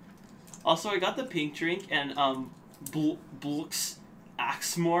 yeah. Also, I got the pink drink, and Blux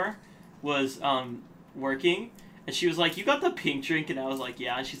Axmore was working, and she was like, "You got the pink drink?" And I was like,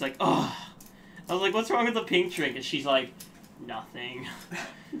 "Yeah." And she's like, "Oh." I was like, "What's wrong with the pink drink?" And she's like, "Nothing."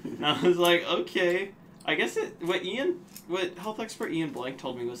 And I was like, "Okay." I guess what health expert Ian Blank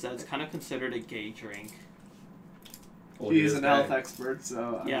told me was that it's kind of considered a gay drink. Well, He's is an gay. health expert,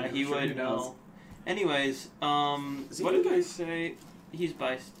 so Yeah, I'm he sure would he knows. know. Anyways, Is he what did gay? I say? He's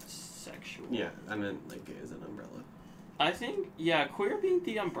bisexual. Yeah, I meant like gay as an umbrella. I think, yeah, queer being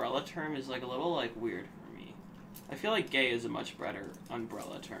the umbrella term is like a little like weird for me. I feel like gay is a much better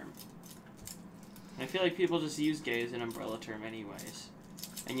umbrella term. I feel like people just use gay as an umbrella term anyways.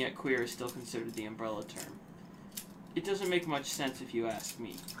 And yet queer is still considered the umbrella term. It doesn't make much sense if you ask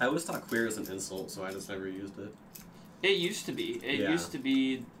me. I always thought queer was an insult, so I just never used it. It used to be. It Yeah. used to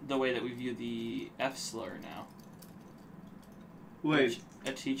be the way that we view the F slur now. Wait, Which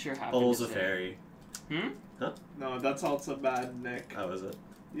a teacher happened Bull's to a say. fairy. no, that's also bad, Nick. Oh, is it?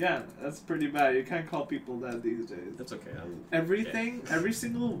 Yeah, that's pretty bad. You can't call people that these days. That's okay. Everything, every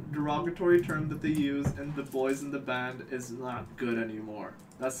single derogatory term that they use in the boys in the band is not good anymore.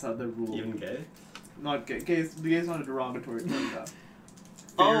 That's how the rule. Even gay? Not gay. Gay's not a derogatory term, though.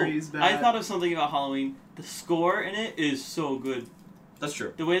 Oh, Fairy's bad. I thought of something about Halloween. The score in it is so good. That's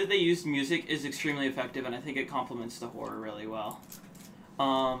true. The way that they use music is extremely effective, and I think it complements the horror really well.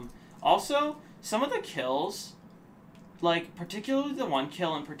 Also, some of the kills Like, particularly the one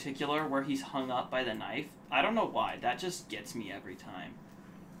kill in particular where he's hung up by the knife. I don't know why. That just gets me every time.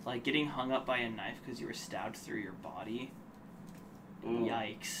 Like, getting hung up by a knife because you were stabbed through your body. Ooh.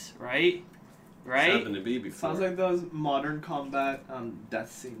 Yikes. Right? Right? It's happened to me before. Sounds like those modern combat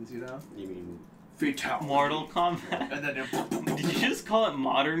death scenes, you know? You mean... Fatality. Mortal Kombat. And then Did you just call it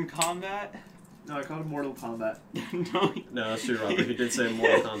modern combat? No, I called it Mortal Kombat. No. No, that's true, Robert. He did say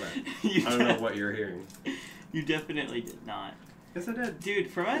Mortal Kombat. You I don't know what you're hearing. You definitely did not. Yes, I did. Dude,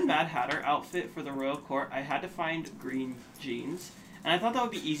 for my Mad Hatter outfit for the Royal Court, I had to find green jeans. And I thought that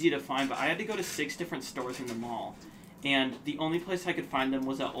would be easy to find, but I had to go to 6 different stores in the mall. And the only place I could find them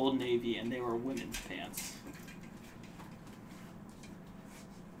was at Old Navy, and they were women's pants.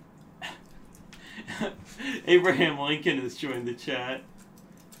 Abraham Lincoln has joined the chat.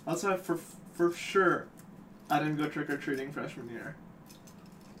 Also, for sure, I didn't go trick-or-treating freshman year.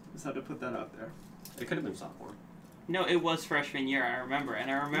 Just had to put that out there. It could have been sophomore. No, it was freshman year, I remember. And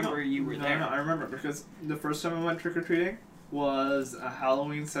I remember you were there. No, I remember, because the first time I went trick-or-treating was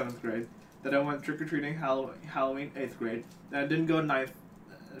Halloween 7th grade. Then I went trick-or-treating Halloween 8th grade. Then I didn't go 9th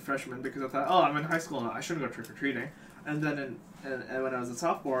freshman because I thought, oh, I'm in high school now, I shouldn't go trick-or-treating. And then and when I was a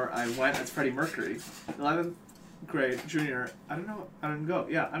sophomore, I went as Freddie Mercury. 11th grade, junior, I didn't go.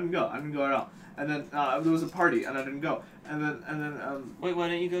 Yeah, I didn't go at all. And then there was a party, and I didn't go. And then Wait, why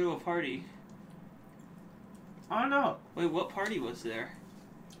didn't you go to a party? I don't know. Wait, what party was there?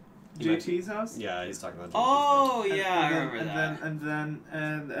 JT's house? Yeah, he's talking about JT's Oh, birthday. yeah, I remember that. And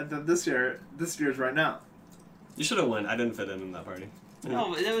then this year's right now. You should have went. I didn't fit in that party.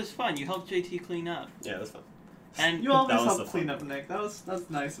 No, it was fun. You helped JT clean up. Yeah, that's fun. And You always That was help the clean fun up, Nick. That's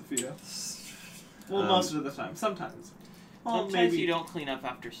nice of you. Well, most of the time. Sometimes. Well, sometimes maybe you don't clean up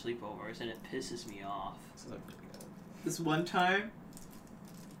after sleepovers, and it pisses me off. So that's pretty good. this one time,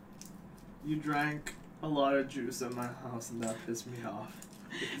 you drank a lot of juice at my house, and that pissed me off.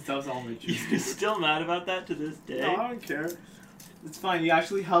 Because that was all my juice. You're still mad about that to this day? No, I don't care. It's fine. You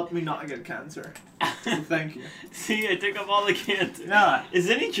actually helped me not get cancer. So thank you. See, I took up all the cancer. Yeah. Is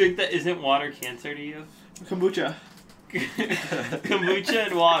any drink that isn't water cancer to you? Kombucha. Kombucha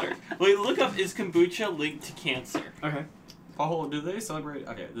and water. Wait, look up, is kombucha linked to cancer? Okay. Paul, do they celebrate?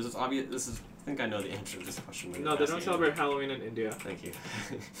 Okay, this is obvious. I think I know the answer to this question. No, they don't celebrate Halloween in India. Thank you.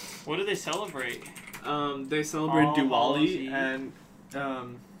 What do they celebrate? They celebrate All Hallows Eve. Diwali and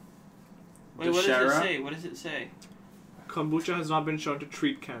Wait, what does it Dashera. say? What does it say? Kombucha has not been shown to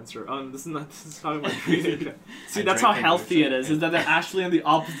treat cancer. This is talking about treating cancer. See, I that's how drank healthy kombucha. it is that they're actually on the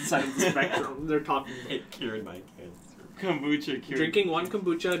opposite side of the spectrum. They're talking about. It cured my cancer. Kombucha cured. Drinking one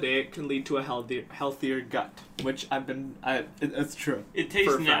kombucha a day can lead to a healthier gut, which it's true. It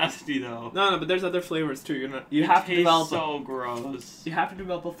tastes for a fact. nasty though. No, but there's other flavors too. You It have to tastes develop. so gross. You have to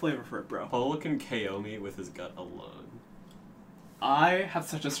develop a flavor for it, bro. Paul can KO me with his gut alone. I have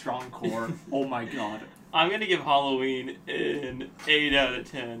such a strong core. Oh my god. I'm gonna give Halloween an 8 out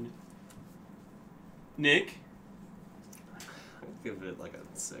of 10. Nick? I'd give it like a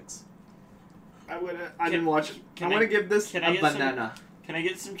 6. I didn't watch it. can I'm I- gonna give this can a I get some- banana. Can I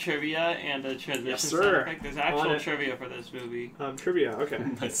get some trivia and a transition Yes, sound sir. effect? There's On actual it. trivia for this movie. Trivia. Okay.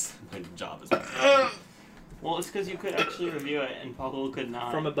 my job is. Well, it's because you could actually review it and Pablo could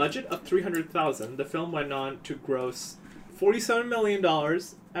not. From a budget of $300,000, the film went on to gross $47 million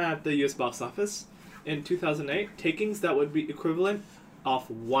at the U.S. box office in 2008, takings that would be equivalent of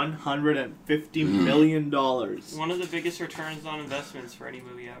 $150 million. One of the biggest returns on investments for any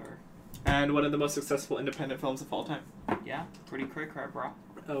movie ever. And one of the most successful independent films of all time. Yeah, pretty quick, right, bro?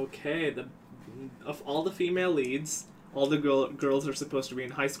 Okay, of all the female leads, all the girls are supposed to be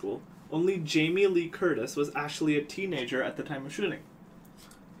in high school. Only Jamie Lee Curtis was actually a teenager at the time of shooting.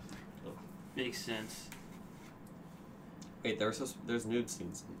 Makes sense. Wait, there's nude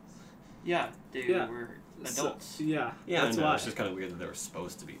scenes. Yeah, dude, Yeah. we're adults. So, yeah, Yeah, that's I know. why. It's just kind of weird that they were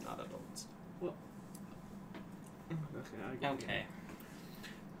supposed to be not adults. Okay, I get it. Okay.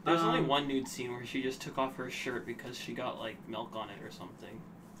 There's only Um, one nude scene where she just took off her shirt because she got, like, milk on it or something.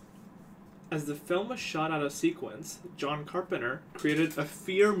 As the film was shot out of sequence, John Carpenter created a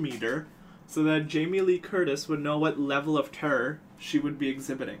fear meter so that Jamie Lee Curtis would know what level of terror she would be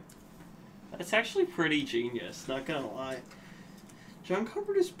exhibiting. That's actually pretty genius, not gonna lie. John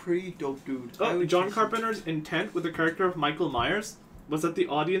Carpenter's pretty dope dude. I Oh, would John just- Carpenter's intent with the character of Michael Myers was that the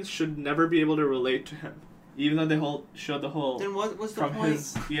audience should never be able to relate to him, even though they showed the whole Then what was the from point?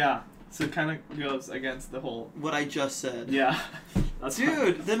 his So it kind of goes against the whole What I just said. That's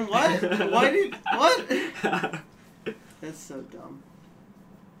Dude, then what? What? That's so dumb.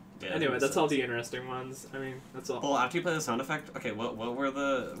 Yeah, Anyway, that that's makes all sense. the interesting ones. I mean, that's all. Well, after you play the sound effect, okay, what were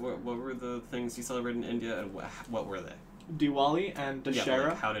the things you celebrated in India, and what were they? Diwali and Yeah,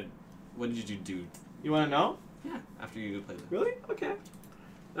 Dussehra. like, what did you do? You want to know? Yeah, after you played it. Really? Okay.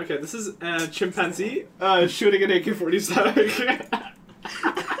 Okay, this is a chimpanzee shooting an AK-47.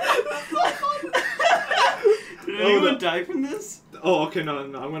 Did anyone die from this? Oh, okay, no.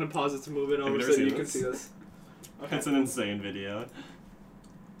 I'm gonna pause it to move it Have over you so never seen you can this? see this. Okay. It's an insane video.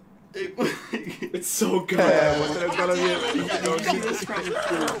 It's so good. Hey,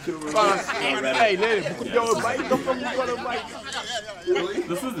 lady, yo, bike, don't come on the bike.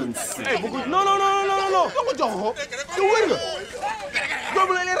 This is insane. Hey, no. Don't go, you win.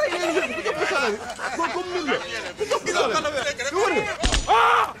 Go,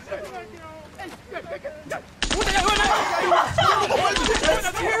 Ah!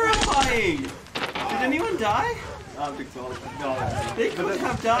 That's terrifying! Did anyone die? I don't think so. No. They could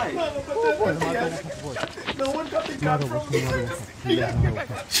have died. No one got the gun from me.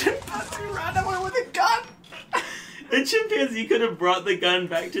 Chimpanzee ran away with a gun. The chimpanzee could have brought the gun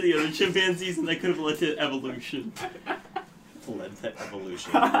back to the other chimpanzees and they could have led to evolution. Led to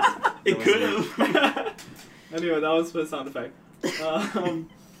evolution. It could have. Anyway, that was the sound effect.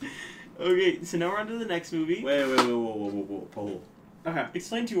 Okay, so now we're on to the next movie. Wait, whoa. Okay.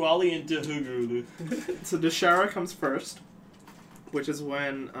 Explain to Ali and Duhugulu. So Dussehra comes first, which is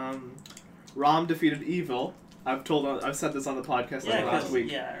when Ram defeated evil. I've said this on the podcast last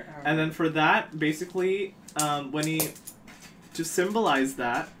week. Yeah. And then for that, basically, to symbolize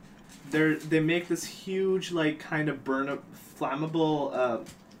that, they make this huge kind of flammable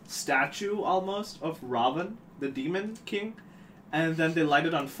statue almost of Ravan, the demon king, and then they light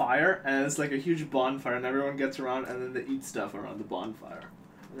it on fire, and it's like a huge bonfire, and everyone gets around, and then they eat stuff around the bonfire,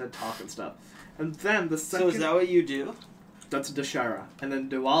 and then talk and stuff. And then the second... So is that what you do? That's Dussehra. And then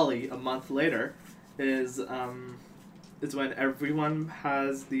Diwali, a month later, is when everyone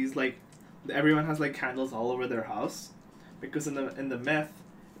has these everyone has candles all over their house, because in the myth,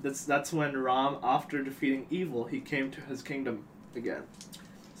 that's when Ram, after defeating evil, he came to his kingdom again.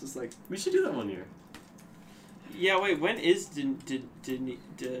 So it's like, we should do that one year. Yeah, wait, when is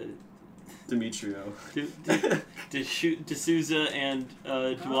Demetrio. D'Souza and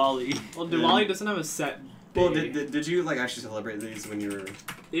Diwali? well, Diwali doesn't have a set day. Well, did you actually celebrate these when you were...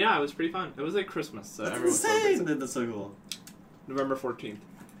 Yeah, it was pretty fun. It was like Christmas, so That's everyone celebrates insane! it. That's so cool. November 14th.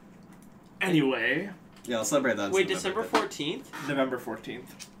 Anyway, Yeah, I'll celebrate that. Wait, December 14th? November 14th.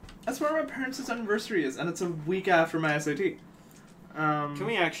 That's where my parents' anniversary is, and it's a week after my SAT. Can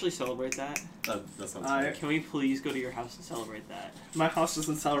we actually celebrate that? That sounds I- fun. Can we please go to your house and celebrate that? My house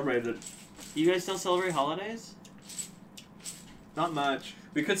doesn't celebrate it. You guys don't celebrate holidays? Not much.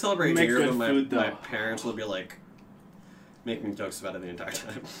 We could celebrate Make here, good but my food, though. parents will be making jokes about it the entire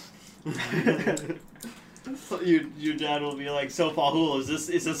time. So your dad will be like, "So Fahul, is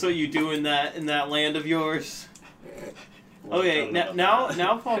this what you do in that land of yours?" Okay, now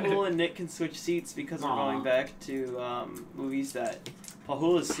Fahul and Nick can switch seats because we're going back to movies that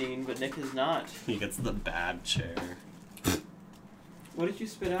Fahul has seen, but Nick has not. He gets the bad chair. What did you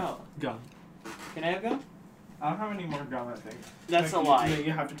spit out? Gum. Can I have gum? I don't have any more gum, I think. That's a Like, lie.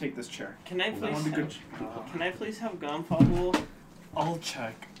 You have to take this chair. Can I please? want a good Can I please have gum, Fahul? I'll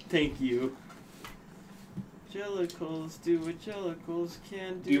check. Thank you. Jellicles do what jellicles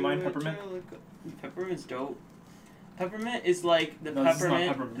can do. Do you mind peppermint? Peppermint's dope. Peppermint is like the No, this is not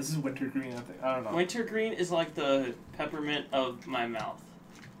peppermint. peppermint. This is wintergreen, I think. I don't know. Wintergreen is like the peppermint of my mouth.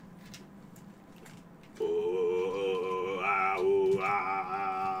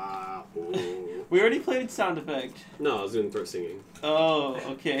 We already played sound effect. No, I was doing throat singing. Oh,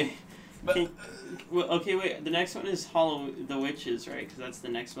 okay. But- Okay, wait. The next one is Halloween, the witches, right? Because that's the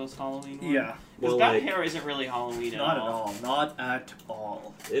next most Halloween one. Yeah. Because Well, bad hair isn't really Halloween Not at all. Not at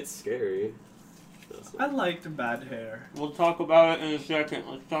all. It's scary. I liked bad hair. We'll talk about it in a second.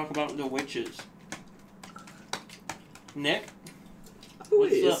 Let's talk about the witches. Nick? Oh,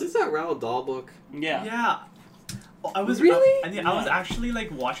 What's wait, up? is this that Roald Dahl book? Yeah. Yeah. Oh, I was Really? and I was actually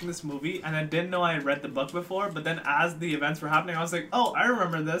watching this movie, and I didn't know I had read the book before. But then, as the events were happening, I was like, "Oh, I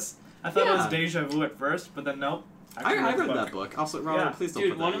remember this." I thought it was Yeah. deja vu at first, but then nope. I read that book. Also, Robert, Yeah. please don't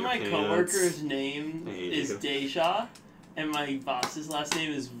Dude, put that one in of your my pants. coworkers' name I hate is you. Deja, and my boss's last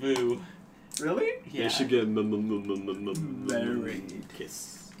name is Vu. Really? Yeah. They should get Married.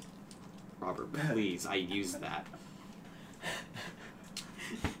 kiss. Robert, please, I use that.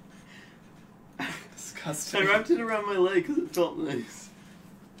 Disgusting. I wrapped it around my leg because it felt nice.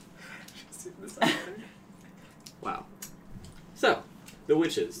 Wow. So, the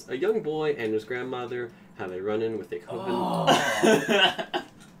witches. A young boy and his grandmother have a run-in with a coven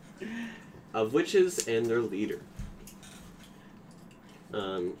of witches and their leader.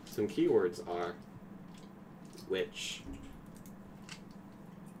 Some keywords are witch.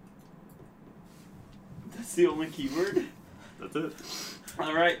 That's the only keyword? That's it.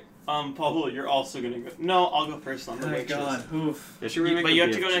 Alright, Pablo, you're also gonna go. No, I'll go first on the Oh my witches. god, oof. Yeah, should we make But the you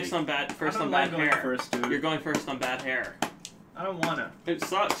have to go BFG? next on bad, first I don't on bad mind going hair. first, dude. You're going first on bad hair. I don't wanna. It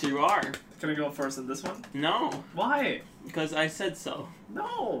sucks, you are. Can I go first in this one? No, Why? because I said so.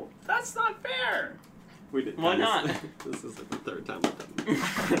 No, that's not fair. We did. Why not? This is like the third time we've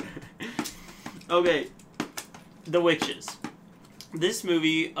done it. Okay, The Witches. This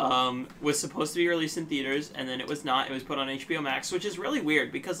movie was supposed to be released in theaters, and then it was not. It was put on HBO Max, which is really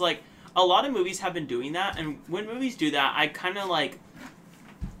weird because, like, a lot of movies have been doing that, and when movies do that, I kind of, like,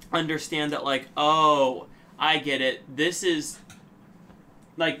 understand that, like, oh, I get it. This is,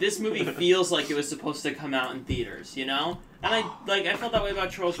 like, this movie feels like it was supposed to come out in theaters, you know? And I felt that way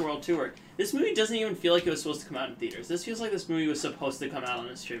about Trolls World Tour. This movie doesn't even feel like it was supposed to come out in theaters. This feels like this movie was supposed to come out on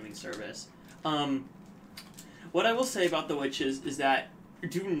a streaming service. What I will say about The Witches is that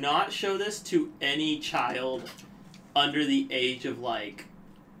do not show this to any child under the age of, like,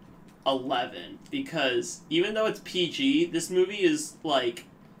 11. Because even though it's PG, this movie is, like,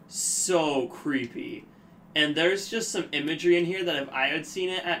 so creepy. And there's just some imagery in here that if I had seen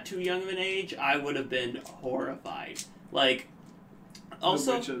it at too young of an age, I would have been horrified. Like,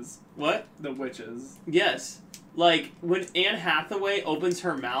 also... The witches. What? The witches. Yes. Like, when Anne Hathaway opens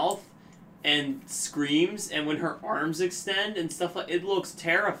her mouth and screams, and when her arms extend and stuff like... It looks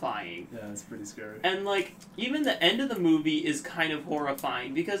terrifying. Yeah, it's pretty scary. And, like, even the end of the movie is kind of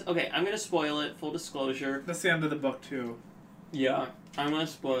horrifying. Because, okay, I'm gonna spoil it, full disclosure. That's the end of the book, too. Yeah, I'm gonna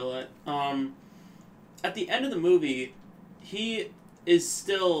spoil it. At the end of the movie, he is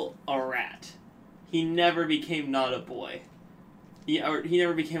still a rat. He never became not a boy. He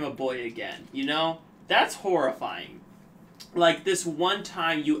never became a boy again, you know? That's horrifying. Like, this one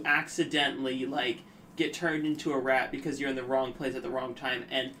time you accidentally, like, get turned into a rat because you're in the wrong place at the wrong time,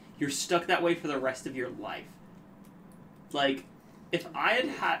 and you're stuck that way for the rest of your life. Like, if I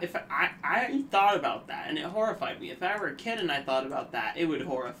thought about that, and it horrified me. If I were a kid and I thought about that, it would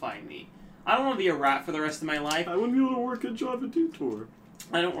horrify me. I don't want to be a rat for the rest of my life. I wouldn't be able to work at Java Detour.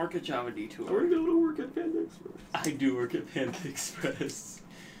 I don't work at Java I Detour. wouldn't be able to work at Panda Express. I do work at Panda Express.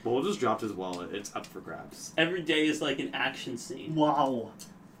 Well, just dropped his wallet. It's up for grabs. Every day is like an action scene. Wow.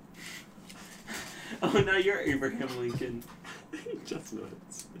 Oh, now you're Abraham Lincoln. Just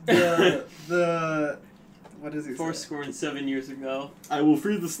noticed. What is he say? 7 years ago. I will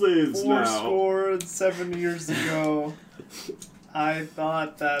free the slaves now. 7 years ago, I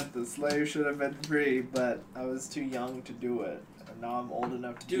thought that the slave should have been free, but I was too young to do it. And now I'm old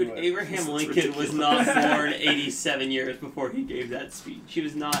enough to do Dude, it. Abraham Lincoln was not born 87 years before he gave that speech. He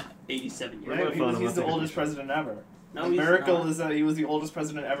was not 87 years Right, old. he's the oldest president ever. No, the he's miracle not. is that he was the oldest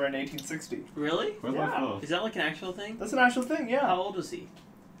president ever in 1860. Really? Where's Yeah. my phone? Is that like an actual thing? That's an actual thing, yeah. How old was he?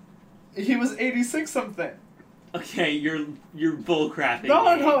 He was 86 something. Okay, you're bullcrapping.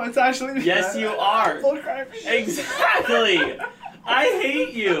 No, me. no, it's actually. Yes, you are. Bullcrapping. Exactly. I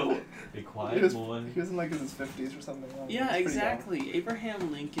hate you. Be He quiet, was, boy. he was in like his 50s or something. He was Yeah, pretty young. exactly. Abraham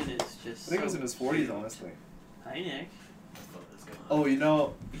Lincoln is just. I think he was so in his 40s, cute. honestly. Hi, Nick. Oh, you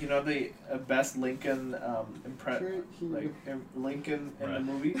know the best Lincoln Lincoln in a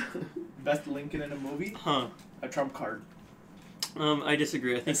movie. Best Lincoln in a movie. Huh. A Trump card. I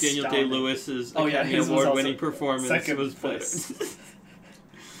disagree. I think Daniel Astounding. Day-Lewis's Oh, yeah, Academy his was Award-winning also performance second was place. better.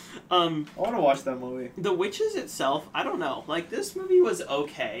 I want to watch that movie. The Witches itself, I don't know. Like, this movie was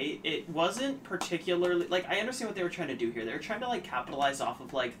okay. It wasn't particularly... Like, I understand what they were trying to do here. They were trying to, like, capitalize off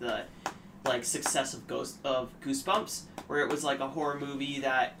of, like, the... like, success of Goosebumps, where it was, like, a horror movie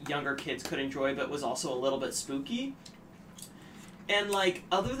that younger kids could enjoy, but was also a little bit spooky. And, like,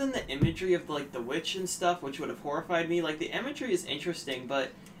 other than the imagery of, like, the witch and stuff, which would have horrified me, like, the imagery is interesting, but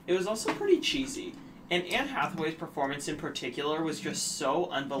it was also pretty cheesy. And Anne Hathaway's performance in particular was just so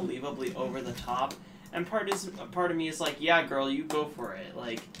unbelievably over the top. And part of me is like, yeah, girl, you go for it.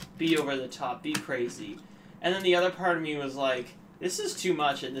 Like, be over the top, be crazy. And then the other part of me was like, this is too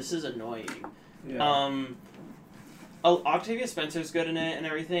much and this is annoying. Yeah. Octavia Spencer's good in it and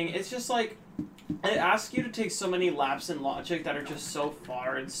everything. It's just like, it asks you to take so many laps in logic that are just so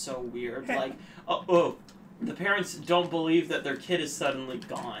far and so weird. Like, the parents don't believe that their kid is suddenly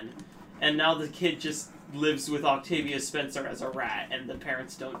gone. And now the kid just lives with Octavia Spencer as a rat, and the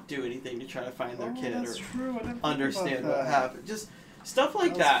parents don't do anything to try to find their kid that's or true. I didn't think understand about what that. happened. Just stuff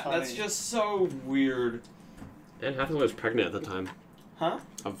like That's that. That's funny. just so weird. Anne Hathaway was pregnant at the time Huh?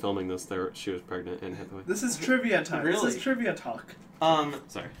 of filming this. She was pregnant, Anne Hathaway. This is trivia time. Really? This is trivia talk.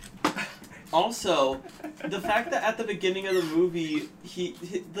 Sorry. Also, the fact that at the beginning of the movie,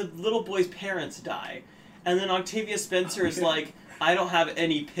 the little boy's parents die, and then Octavia Spencer is like, I don't have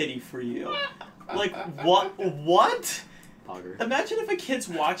any pity for you. Like, what? What? Pogger. Imagine if a kid's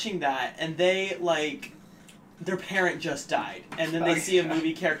watching that and they, like, their parent just died, and then they see a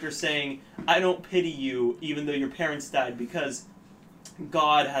movie character saying, I don't pity you even though your parents died because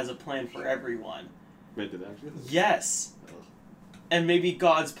God has a plan for everyone. Wait, did that actually? Yes. And maybe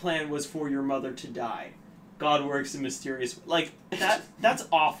God's plan was for your mother to die. God works in mysterious... Like, that's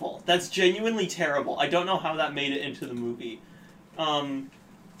awful. That's genuinely terrible. I don't know how that made it into the movie.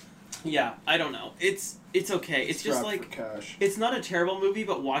 Yeah, I don't know. It's okay. It's just like... It's not a terrible movie,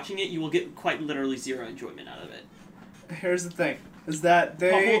 but watching it, you will get quite literally zero enjoyment out of it. Here's the thing. Is that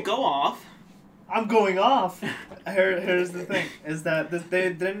they... Papa, go off. I'm going off. Here's the thing. Is that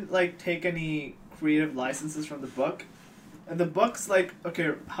they didn't, like, take any creative licenses from the book. And the book's like...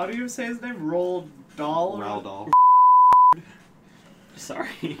 Okay, how do you say his name? Roald Dahl? Roald Dahl.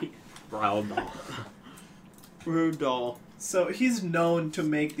 Sorry. Roald Dahl. Roald Dahl. So he's known to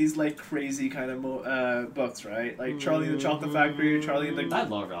make these like crazy kind of books, right? Like Charlie and the Chocolate Factory, Charlie and the... I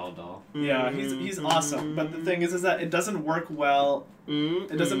love Roald Dahl. Yeah, he's awesome. But the thing is that it doesn't work well.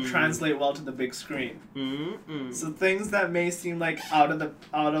 It doesn't translate well to the big screen. So things that may seem like out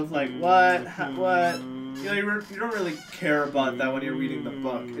of like what, you know, you don't really care about that when you're reading the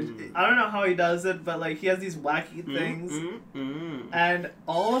book. I don't know how he does it, but like he has these wacky things, and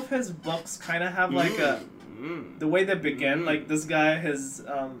all of his books kind of have like a. The way they begin, like this guy, his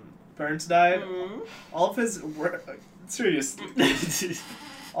parents died. All of his work, seriously,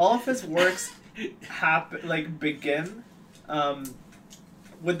 all of his works begin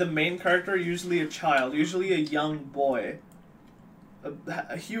with the main character, usually a child, usually a young boy.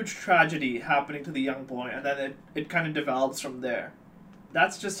 A huge tragedy happening to the young boy, and then it kind of develops from there.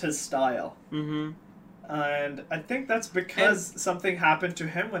 That's just his style. And I think that's because something happened to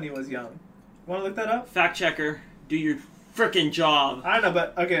him when he was young. Want to look that up? Fact checker, do your frickin' job. I don't know,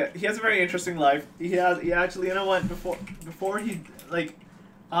 but okay, he has a very interesting life. He actually, you know what? Before he like,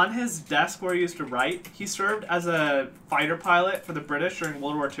 on his desk where he used to write, he served as a fighter pilot for the British during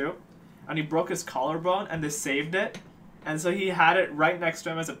World War II, and he broke his collarbone, and they saved it, and so he had it right next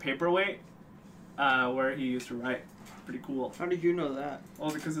to him as a paperweight, where he used to write. Pretty cool. How did you know that? Well,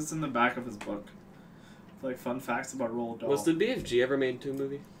 because it's in the back of his book. Like fun facts about Roald Dahl. Was the BFG ever made into a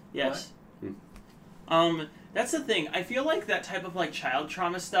movie? Yes. That's the thing. I feel like that type of like child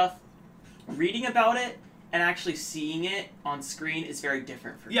trauma stuff, reading about it and actually seeing it on screen is very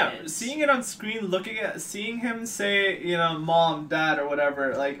different for kids. Seeing it on screen, seeing him say, you know, mom, dad, or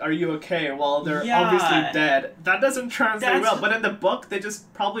whatever, like, are you okay? Well, they're obviously dead. That doesn't translate well. But in the book, they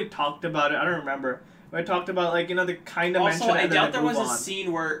just probably talked about it. I don't remember. I talked about, like, you know, the kind of mention. Also, I doubt there was a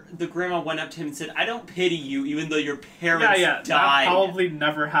scene where the grandma went up to him and said, I don't pity you, even though your parents died. That probably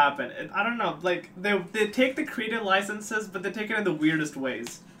never happened. I don't know, like, they take the creative licenses, but they take it in the weirdest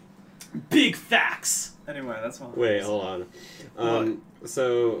ways. Big facts! Anyway, that's all. Wait, hold on.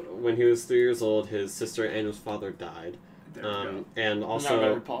 So, when he was 3 years old, his sister and his father died. And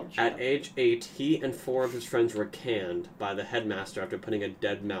also, at age 8, he and 4 of his friends were canned by the headmaster after putting a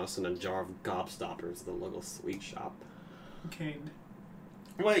dead mouse in a jar of gobstoppers at the local sweet shop. Caned.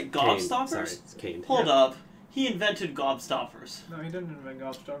 Wait, gobstoppers? Sorry, it's caned. Hold up. He invented gobstoppers. No, he didn't invent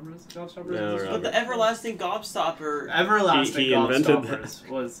gobstoppers. No, but the everlasting gobstopper... Everlasting he invented gobstoppers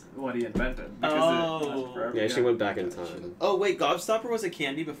was what he invented. Yeah, she went back in time. Oh, wait, gobstopper was a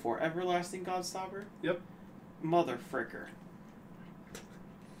candy before everlasting gobstopper? Yep. Mother fricker.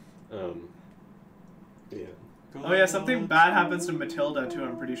 Yeah. Oh yeah, something bad happens to Matilda too,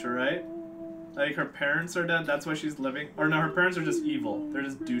 I'm pretty sure, right? Like her parents are dead, that's why she's living. Or no, her parents are just evil. They're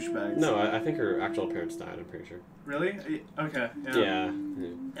just douchebags. No, I think her actual parents died, I'm pretty sure. Really? Okay, yeah. Yeah.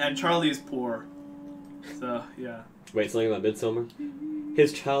 And Charlie is poor. So, yeah. Wait, something about Midsommar?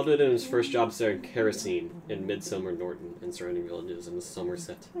 His childhood and his first job selling kerosene in Midsommar, Norton, and surrounding villages in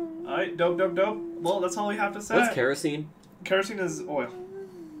Somerset. Alright, dope. Well, that's all we have to say. What's kerosene? Kerosene is oil.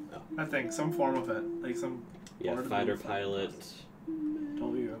 Oh. I think, some form of it. Like some... Yeah, fighter pilot.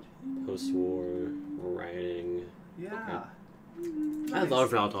 Told you. Post-war, writing. Yeah. Okay. I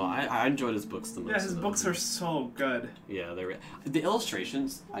love Roald Dahl. I enjoyed his books the most. Yeah, his books are so good. Yeah, they were. The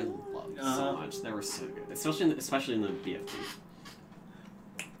illustrations I loved so much. They were so good, especially in the BFG.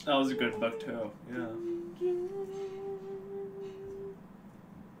 That was a good book too. Yeah.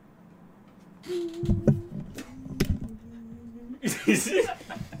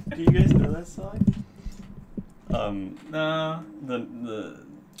 Do you guys know that song? No. The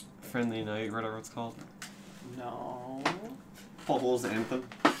Friendly Night, whatever it's called. No. Pahul's Anthem.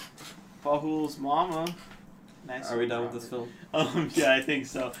 Pahul's Mama. Nice. Are we done with this film? Yeah, I think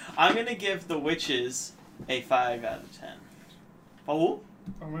so. I'm gonna give The Witches a 5 out of 10. Oh?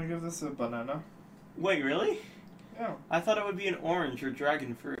 I'm gonna give this a banana. Wait, really? Yeah. I thought it would be an orange or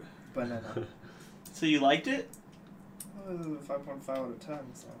dragon fruit. Banana. So you liked it? Well, this is a 5.5 out of 10,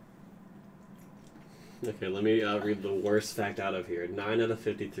 so. Okay, let me read the worst fact out of here. 9 out of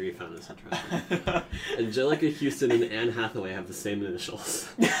 53 found this interesting. Angelica Houston and Anne Hathaway have the same initials.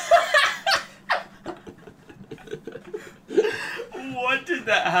 What did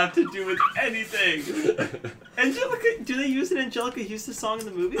that have to do with anything? Angelica, do they use an Angelica Houston song in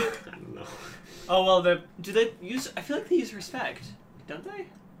the movie? I don't know. Oh, well, Do they use? I feel like they use Respect, don't they?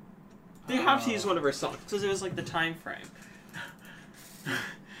 They have to use one of her songs because it was like the time frame.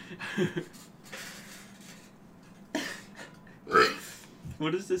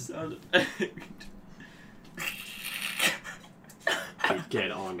 What is this sound?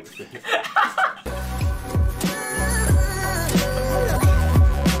 Get on with it.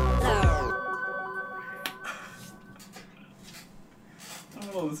 I'm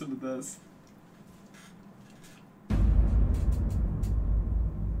gonna listen to this.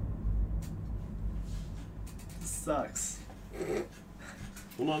 This sucks.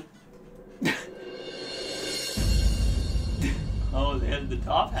 Hold on. Oh, they had the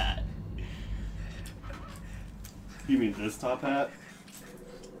top hat. You mean this top hat?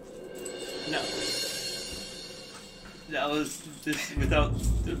 No. That was this without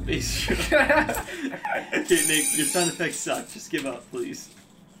the bass drum. Okay, Nick, your sound effects suck. Just give up, please.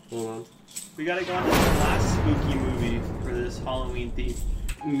 Hold on. We gotta go on to the last spooky movie for this Halloween theme.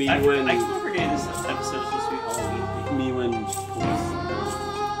 Me I when keep forgetting this episode is supposed to be Halloween themed. me when police.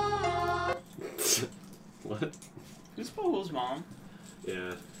 What? Who's Paul's mom?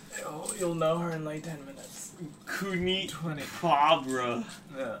 Yeah. Oh, you'll know her in like 10 minutes. Kuni 20. Cabra.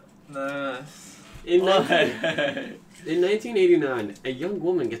 Yeah. Nah. In, Oh, 19 hey. in 1989, a young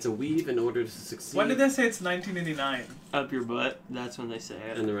woman gets a weave in order to succeed. When did they say it's 1989? Up your butt. That's when they say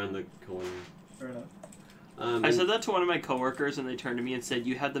it. And around the corner. Fair enough. I said that to one of my coworkers, and they turned to me and said,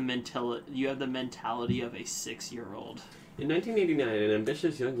 "You have the mentality of a 6-year-old." In 1989, an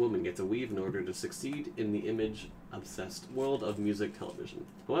ambitious young woman gets a weave in order to succeed in the image-obsessed world of music television.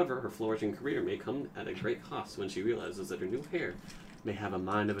 However, her flourishing career may come at a great cost when she realizes that her new hair may have a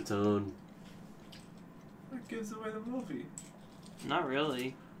mind of its own. That gives away the movie. Not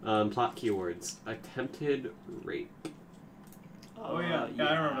really. Plot keywords. Attempted rape. Oh, yeah. Yeah,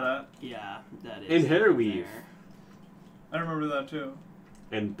 I remember that. Yeah, that is. And hair in weave. there. I remember that too.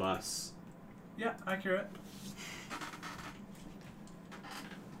 And bus. Yeah, accurate.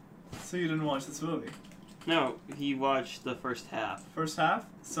 So you didn't watch this movie? No, he watched the first half. First half?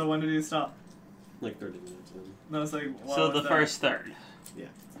 So when did you stop? Like 30 minutes in. No, it's like... what So was the that? first third.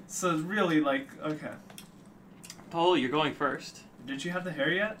 So really, like, okay. Paul, you're going first. Did you have the hair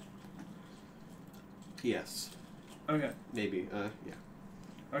yet? Yes. Okay. Maybe. Yeah.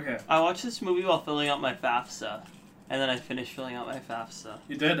 Okay. I watched this movie while filling out my FAFSA, and then I finished filling out my FAFSA.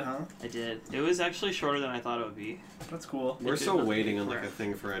 You did, huh? I did. It was actually shorter than I thought it would be. That's cool. We're It did still not waiting on clear. like a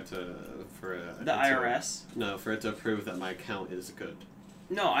thing for it to The IRS? No, for it to prove that my account is good.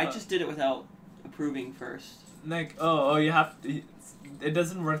 No, I just did it without approving first. Like, oh, you have to... It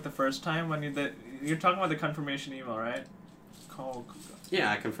doesn't work the first time when you're talking about the confirmation email, right? Call... Yeah,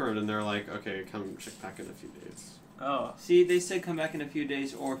 I confirmed, and they're like, okay, come check back in a few days. Oh. See, they said come back in a few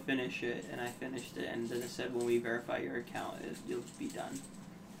days or finish it, and I finished it, and then it said when we verify your account, you'll be done.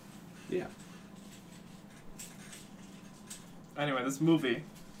 Yeah. Anyway, this movie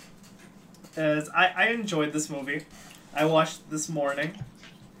is... I enjoyed this movie. I watched this morning.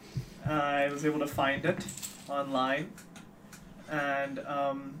 I was able to find it online. And,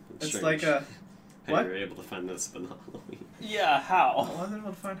 it's Strange. like a... Hey, What? you were able to find this, but not Halloween. Yeah, I how? wasn't able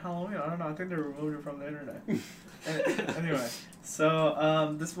to find Halloween. I don't know. I think they removed it from the internet. Anyway,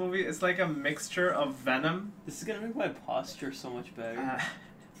 so this movie is like a mixture of Venom. This is gonna make my posture so much better.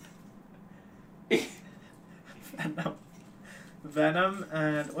 Venom,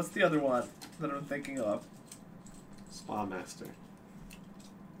 and what's the other one that I'm thinking of? Spa Master.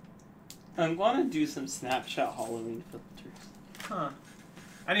 I'm gonna do some Snapchat Halloween filters. Huh.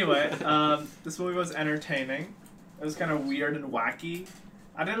 Anyway, this movie was entertaining. It was kind of weird and wacky.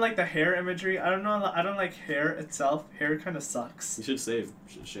 I didn't like the hair imagery. I don't know. I don't like hair itself. Hair kind of sucks. You should save.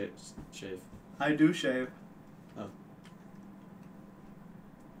 Shave. I do shave. Oh.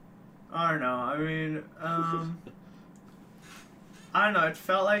 I don't know. I mean, I don't know. It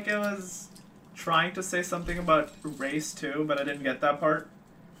felt like it was trying to say something about race too, but I didn't get that part.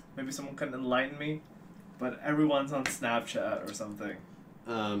 Maybe someone can enlighten me. But everyone's on Snapchat or something.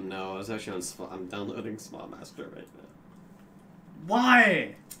 No, I was actually on Spa. I'm downloading Spa Master right now.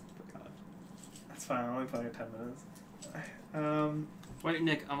 Why? Forgot. That's fine. I'm only playing it 10 minutes. Wait,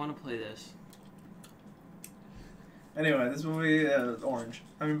 Nick, I want to play this. Anyway, this movie is orange.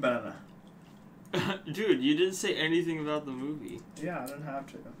 I mean banana. Dude, you didn't say anything about the movie. Yeah, I didn't have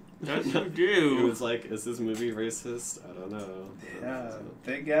to. Yes, you It do. was like, is this movie racist? I don't know. Yeah,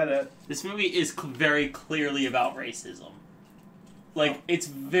 they get it. This movie is very clearly about racism. Like, it's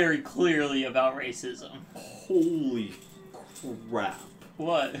very clearly about racism. Holy crap.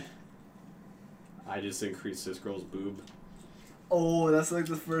 What? I just increased this girl's boob. Oh, that's like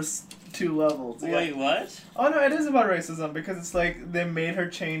the first 2 levels. Yeah. Wait, what? Oh no, it is about racism because it's like they made her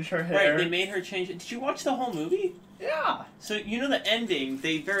change her hair. Right, they made her change it. Did you watch the whole movie? Yeah. So, you know the ending,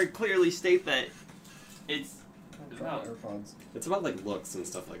 they very clearly state that it's... It's about like looks and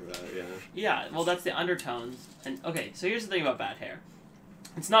stuff like that, yeah. Yeah, well, that's the undertones. And okay, so here's the thing about bad hair.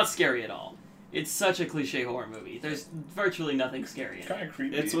 It's not scary at all. It's such a cliche horror movie. There's virtually nothing scary in Kind it. of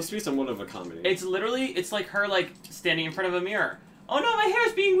creepy. It's supposed to be somewhat of a comedy. It's literally, it's like her, like, standing in front of a mirror. Oh no, my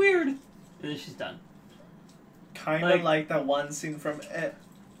hair's being weird! And then she's done. kind of like that one scene from It.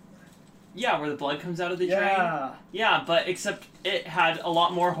 Yeah, where the blood comes out of the drain. Yeah. Yeah, but except it had a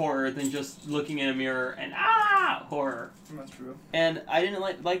lot more horror than just looking in a mirror and horror. That's true. And I didn't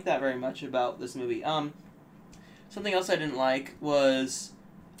like that very much about this movie. Something else I didn't like was,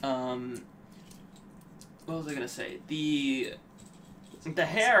 what was I gonna say? The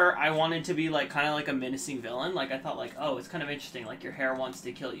hair I wanted to be like kind of like a menacing villain. Like I thought like, oh, it's kind of interesting. Like your hair wants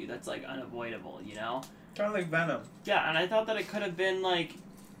to kill you. That's like unavoidable, you know? Kind of like Venom. Yeah, and I thought that it could have been like.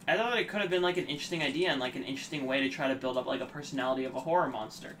 I thought it could have been like an interesting idea and like an interesting way to try to build up like a personality of a horror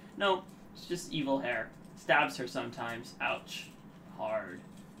monster. No, it's just evil hair. Stabs her sometimes. Ouch. Hard.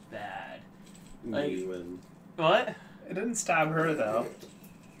 Bad. Like, You win. what? It didn't stab her though.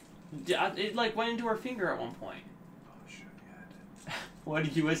 It like went into her finger at one point. Oh shit! Yeah, Why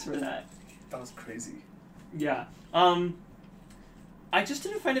did you whisper that? that was crazy. Yeah. I just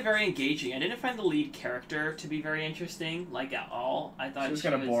didn't find it very engaging. I didn't find the lead character to be very interesting, like at all. I thought She was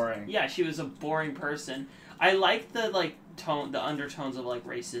kind of boring. Yeah, she was a boring person. I liked the like tone, the undertones of like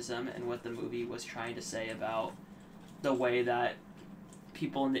racism and what the movie was trying to say about the way that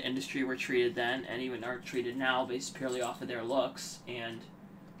people in the industry were treated then and even are treated now based purely off of their looks and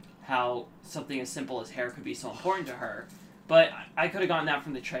how something as simple as hair could be so important to her. But I could have gotten that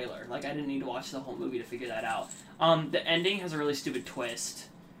from the trailer. Like, I didn't need to watch the whole movie to figure that out. The ending has a really stupid twist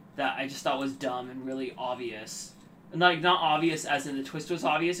that I just thought was dumb and really obvious. And, like, not obvious as in the twist was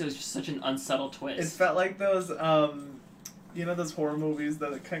obvious, it was just such an unsubtle twist. It felt like those, you know, those horror movies,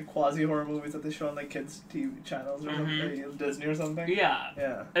 the kind of quasi-horror movies that they show on, like, kids' TV channels or something, Disney or something? Yeah.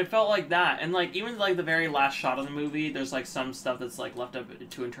 Yeah. It felt like that. And, like, even, like, the very last shot of the movie, there's, like, some stuff that's, like, left up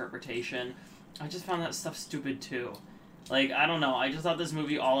to interpretation. I just found that stuff stupid, too. Like, I don't know, I just thought this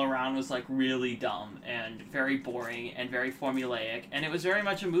movie all around was, like, really dumb and very boring and very formulaic, and it was very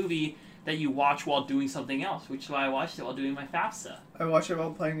much a movie that you watch while doing something else, which is why I watched it while doing my FAFSA. I watched it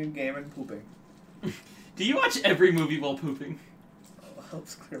while playing a game and pooping. Do you watch every movie while pooping? Oh,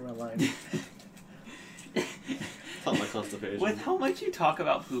 helps clear my mind. Felt my constipation. With how much you talk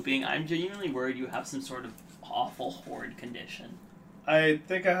about pooping, I'm genuinely worried you have some sort of awful, horrid condition. I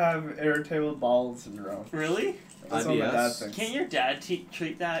think I have irritable bowel syndrome. Really? That's what my dad IBS? thinks. Can't your dad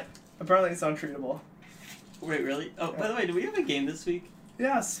treat that? Apparently it's untreatable. Wait, really? Oh, by the way, do we have a game this week?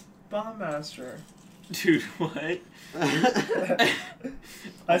 Yeah, Spa Master. Dude, what?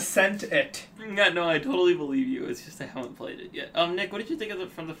 I sent it. No, I totally believe you. It's just I haven't played it yet. Nick, what did you think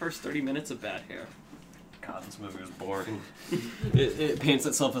of from the first 30 minutes of Bad Hair? God, this movie was boring. it paints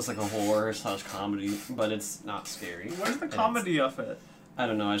itself as like a horror / comedy, but it's not scary. Where's the And comedy of it? I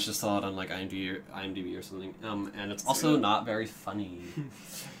don't know. I just saw it on like IMDb or something. And it's also not very funny.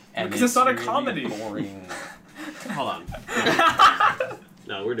 And Because it's not a really comedy. Boring. Hold on.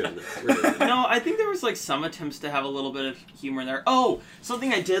 No, we're doing this. No, I think there was like some attempts to have a little bit of humor in there. Oh,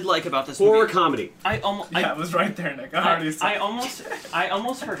 something I did like about this Horror movie. comedy. Yeah, it was right there, Nick. I already said I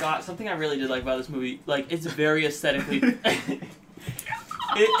almost forgot something I really did like about this movie. Like, it's very aesthetically.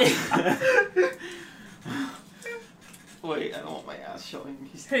 Wait, I don't want my ass showing.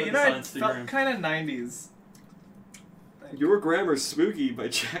 Hey, you know, on it felt Instagram. kind of 90s. Your Grammar's Spooky by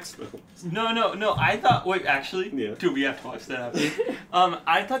Jacksonville. No. I thought. Wait, actually, Yeah. dude, we have to watch that after.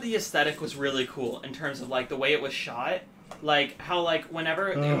 I thought the aesthetic was really cool in terms of like the way it was shot. Like how like whenever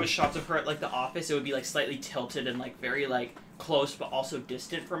it was shots of her at like the office, it would be like slightly tilted and like very like close but also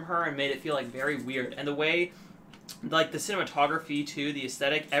distant from her, and made it feel like very weird. And the way, like the cinematography too, the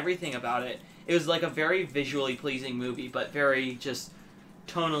aesthetic, everything about it, it was like a very visually pleasing movie, but very just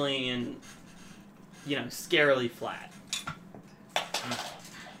tonally and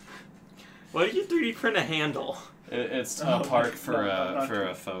Why did you 3D print a handle? It's a Oh, part no, for not for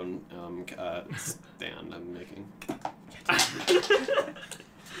a phone stand I'm making.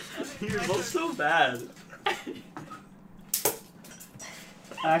 You're both so bad.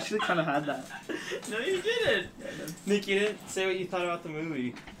 I actually kind of had that. No, you didn't. Yeah, I did. Nick, you didn't say what you thought about the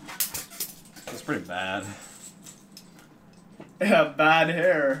movie. It's pretty bad. Yeah, bad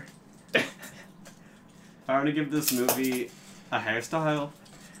hair. If I were to give this movie a hairstyle,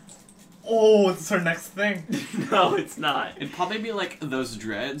 Oh, it's our next thing. No, it's not. it'd probably be like those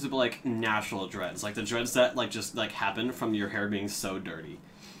dreads, but like natural dreads, like the dreads that like just like happen from your hair being so dirty.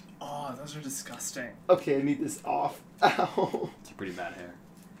 Oh, those are disgusting. Okay, I need this off. Ow. It's a pretty bad hair.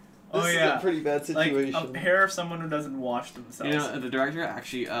 This Oh, is yeah. a pretty bad Like situation. a hair of someone who doesn't wash themselves. You know, the director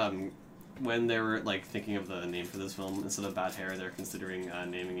actually, when they were like thinking of the name for this film, instead of bad hair, they're considering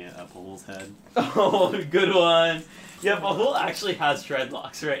naming it Pole's Head. Oh, good one. Yeah, Bahul actually has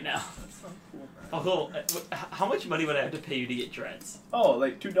dreadlocks right now. That's not cool, man. Bahul, how much money would I have to pay you to get dreads? Oh,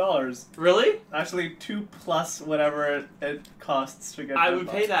 like $2. Really? Actually, 2 plus whatever it costs to get. I that would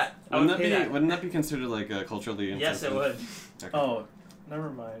box. pay that. I would pay that. Wouldn't that be considered like culturally Yes, it insensitive? would. Okay. Oh,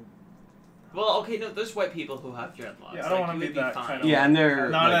 never mind. Well, okay, no, there's white people who have dreadlocks. Yeah, I don't Like, wanna you be would that fine. kind of- Yeah, and they're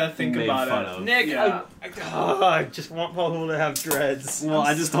Now that I like, think made about fun it. of. Nick, Yeah. I just want Bahul to have dreads. Well,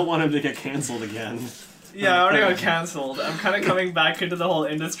 I just don't want him to get canceled again. Yeah, I already got canceled. I'm kind of coming back into the whole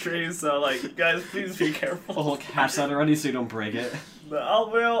industry, so like, guys, please be careful. I'll catch that already so you don't break it. But I'll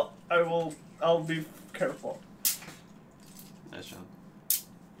be careful. Nice job.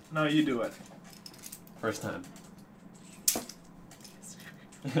 No, you do it. First time.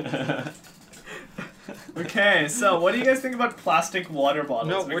 Okay, so what do you guys think about plastic water bottles?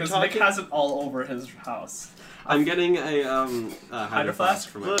 No, we're because Nick talking- has it all over his house. I'm getting a hydro flask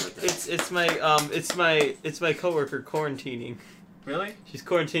for my Look, birthday. it's my coworker quarantining. Really? She's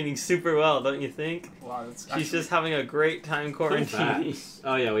quarantining super well, don't you think? Wow, that's She's actually just having a great time quarantining.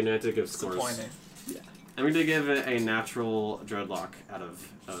 Oh yeah, we know to give scores. disappointing. I'm going to give it a natural dreadlock out of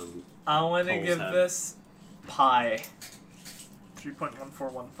I want to Cole's give head. this pie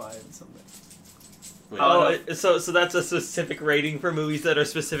 3.1415 something. wait, Oh, so that's a specific rating for movies that are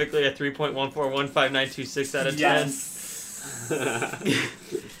specifically a 3.1415926 out of 10. Yes.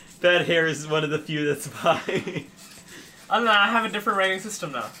 Bad hair is one of the few that's high. I don't know, I have a different rating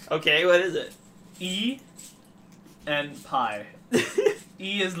system now. Okay, what is it? E and pi.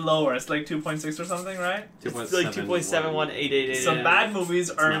 E is lower, it's like 2.6 or something, right? It's like 2.718888. So bad movies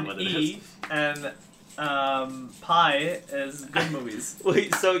not earn what it E, and pi is good movies.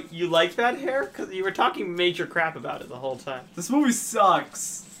 Wait, so you like bad hair? Because you were talking major crap about it the whole time. This movie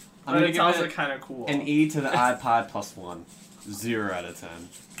sucks, I'm but gonna it give sounds it like kind of cool. An E to the iPod plus 1. 0 out of 10.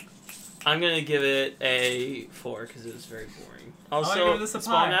 I'm gonna give it a 4 because it was very boring. Also, give this a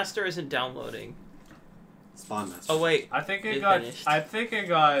Spawn pie. Master isn't downloading. Spawn Master. Oh wait, I think It it got. finished. I think it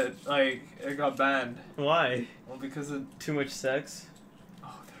got banned. why? Well, because of Too much sex? oh,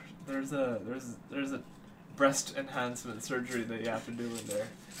 there's a breast enhancement surgery that you have to do in there.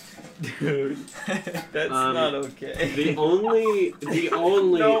 Dude, that's not okay. The only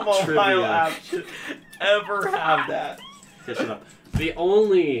no mobile trivia. app should ever have that. Okay, shut up. The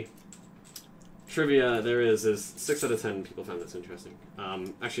only trivia there is 6 out of 10 people found this interesting.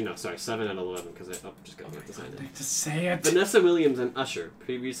 Actually no, sorry, 7 out of 11 because I just got the sign in. Just say it. Vanessa Williams and Usher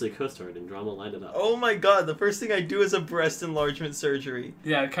previously co-starred in drama Light It Up. Oh my god, the first thing I do is a breast enlargement surgery.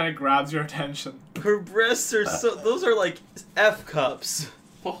 Yeah, it kind of grabs your attention. Her breasts are so. Those are like F cups.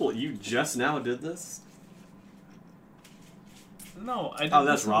 Oh, you just now did this? No, I did Oh,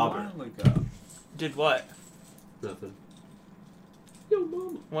 that's this Robert. a while ago. Did what? Nothing. Yo,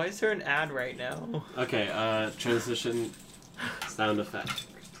 mama. Why is there an ad right now? Okay, transition sound effect.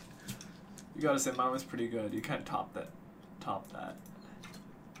 You gotta say mine was pretty good. You can't top that.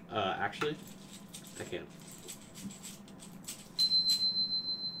 Actually, I can.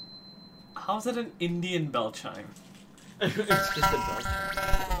 How's it an Indian bell chime? It's just a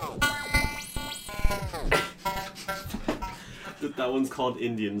bell. That one's called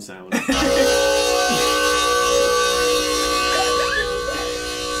Indian sound. Dude,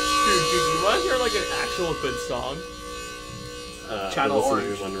 you want to hear like an actual good song? Channel I'm listening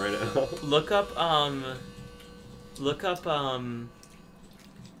Orange. to one right now. Look up,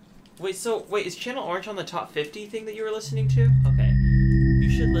 wait, is Channel Orange on the top 50 thing that you were listening to? Okay. You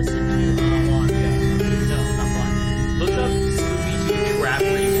should listen to, no, not one. Look up Scooby-Doo Trap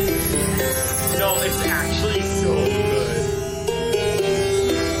Remix. No, it's actually so good.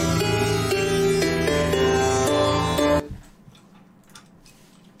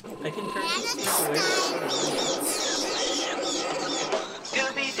 I can turn this away.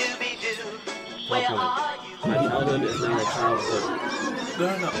 Scooby Dooby Doo. My childhood is now a childhood. No.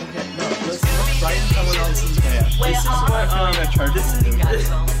 Okay, no. Let's brighten someone else's day.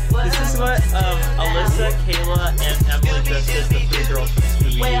 This is what Alyssa, Kayla, and Emily dressed as the three girls from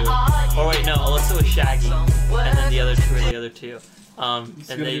Scooby-Doo. Or wait, no, Alyssa was Shaggy, and then the other two were the other two. And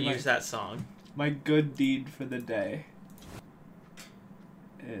they used that song. My good deed for the day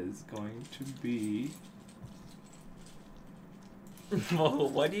is going to be... Well,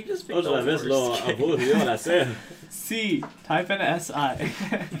 why do you just pick Otra vez lo aburrió al hacer. C. Type in S-I.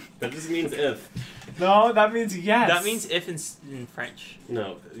 That just means if. No, that means yes. That means if in French.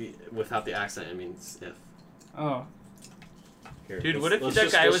 No, without the accent, it means if. Oh. Here, Dude, let's- what if let's that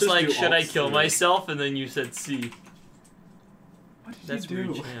just- guy let's was just like, do should I alt kill three. myself? And then you said C. What did That's you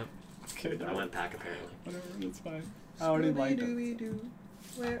rude, do? champ. Okay, I went pack apparently. whatever, it's fine. I already liked it.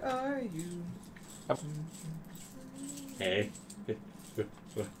 Where are you? Hey.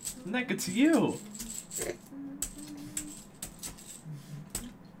 Nick, it's you.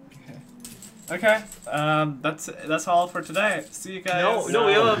 Okay. That's all for today. See you guys. No,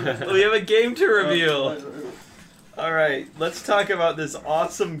 we have a game to reveal. All right, let's talk about this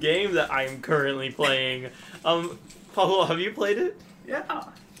awesome game that I'm currently playing. Paulo, have you played it? Yeah.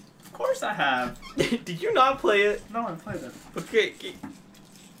 Of course I have. Did you not play it? No, I played it. Okay.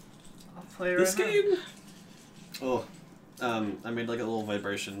 I'll play it This right game? Oh. I made like a little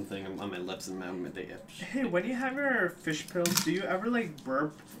vibration thing on my lips and my itch. now. Hey, when you have your fish pills, do you ever like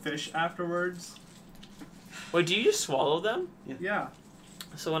burp fish afterwards? Wait, do you just swallow them? Yeah.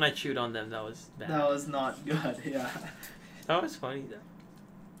 So when I chewed on them, that was bad. That was not good. Yeah. That was funny though.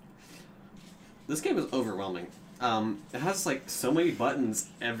 This game is overwhelming. It has like so many buttons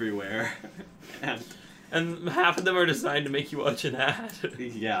everywhere. And half of them are designed to make you watch an ad.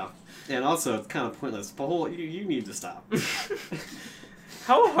 Yeah. And also, it's kind of pointless. Paul, you need to stop.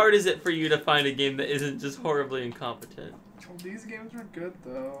 How hard is it for you to find a game that isn't just horribly incompetent? Well, these games are good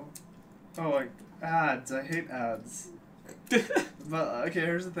though. Oh, like ads. I hate ads. But okay,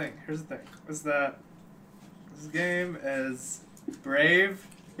 here's the thing. Is that this game is brave.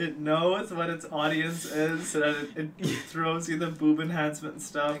 It knows what its audience is, so that it throws you the boob enhancement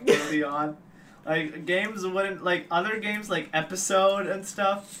stuff early on. Like games wouldn't, like other games like Episode and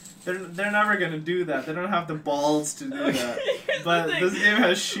stuff. They're never gonna do that. They don't have the balls to do that. But this game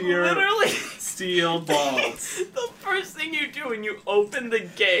has sheer Literally. steel balls. The first thing you do when you open the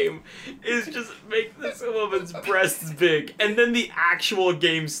game is just make this woman's breasts big, and then the actual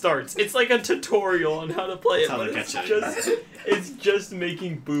game starts. It's like a tutorial on how to play it, That's how but they it's get you. it's just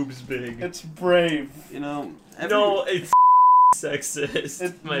making boobs big. It's brave. You know, No, it's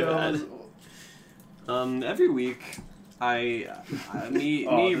sexist. My bad. Every week, me,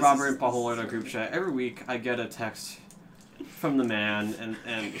 Robert, and Paul are in a group chat. Every week, I get a text from the man,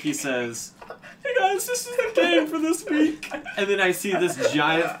 and he says, "Hey guys, this is the game for this week." And then I see this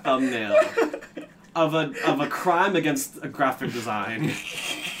giant thumbnail of a crime against a graphic design.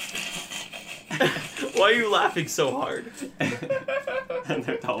 Why are you laughing so hard? And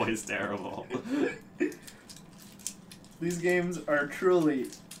they're always terrible. These games are truly.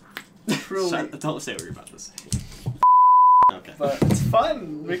 Don't say what you're about to say. Okay. But it's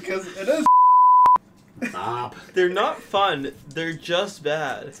fun because it is Stop. They're not fun. They're just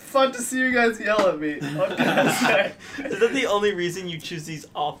bad. It's fun to see you guys yell at me. What can I say? Is that the only reason you choose these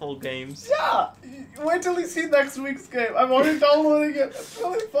awful games? Yeah! Wait till you see next week's game. I'm already downloading it. It's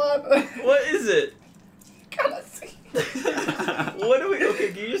really fun. What is it? Gotta see. What do we...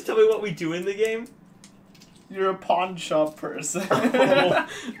 Okay, can you just tell me what we do in the game? You're a pawn shop person. Oh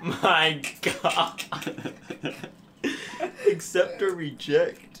my god. Accept or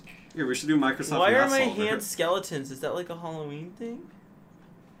reject. Here, we should do Microsoft. Why are Math my Solver. hands skeletons? Is that like a Halloween thing?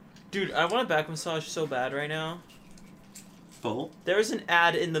 Dude, I want a back massage so bad right now. Full? There's an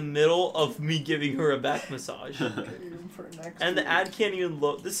ad in the middle of me giving her a back massage. For next And the week. ad can't even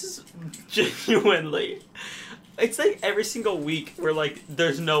load. This is genuinely... It's like every single week we're like,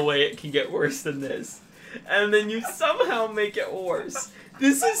 there's no way it can get worse than this. And then you somehow make it worse.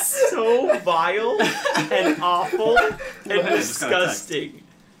 This is so vile and awful and disgusting.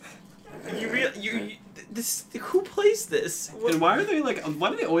 Who plays this? And why are they like? Why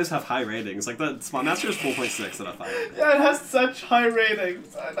do they always have high ratings? Like the Spawn Master is 4.6 out of 5. Yeah, it has such high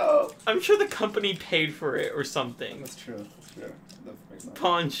ratings. I know. I'm sure the company paid for it or something. That's true. That's true. That makes sense.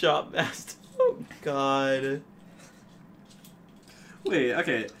 Pawn shop master. Oh god. Wait,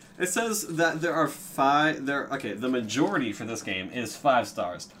 okay. It says that there are 5. Okay, the majority for this game is 5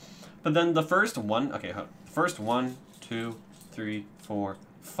 stars, but then the first one. Okay, first 1, 2, 3, 4,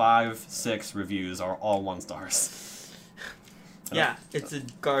 5, 6 reviews are all 1 stars. Yeah, it's a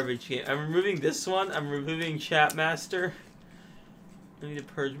garbage game. I'm removing this one. I'm removing Chatmaster. I need to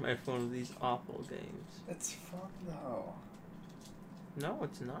purge my phone of these awful games. It's fun though. No,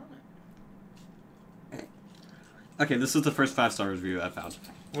 it's not. Okay, this is the first 5-star review I found.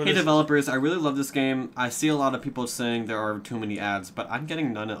 What Hey is- developers, I really love this game. I see a lot of people saying there are too many ads, but I'm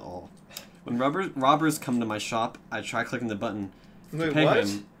getting none at all. When robbers come to my shop, I try clicking the button to Wait, pay what?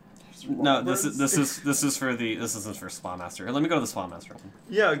 him. No, this isn't for Spawn Master. Let me go to the Spawn Master one.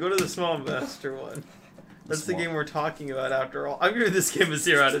 Yeah, go to the Small Master one. That's the game we're talking about after all. I'm giving this game a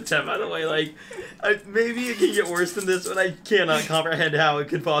 0 out of 10, by the way. Like, maybe it can get worse than this, but I cannot comprehend how it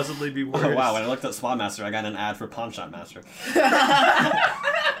could possibly be worse. Oh wow, when I looked at Spawn Master, I got an ad for Pawn Shop Master.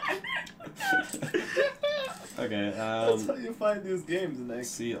 Okay, That's how you find these games, Nick.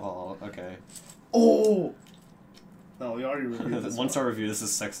 see all, okay. Oh! No, we already reviewed this 1-star review, this is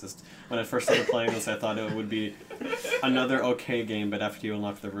sexist. When I first started playing this, I thought it would be another okay game, but after you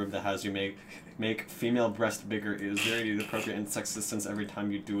unlock the room that has you make female breast bigger, it is very inappropriate and sexist since every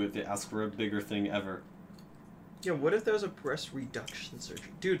time you do it, they ask for a bigger thing ever. Yeah, what if there was a breast reduction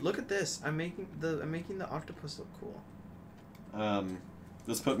surgery? Dude, look at this. I'm making the octopus look cool.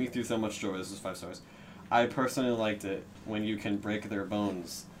 This put me through so much joy. This is 5 stars. I personally liked it when you can break their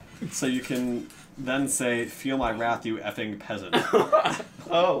bones. So you can then say, "Feel my wrath, you effing peasant."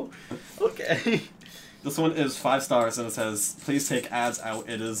 Oh, okay. This one is 5 stars and it says, "Please take ads out.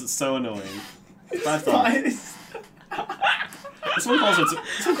 It is so annoying." 5 stars. This one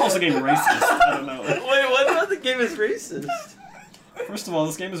calls the game racist. I don't know. Wait, what about the game is racist? First of all,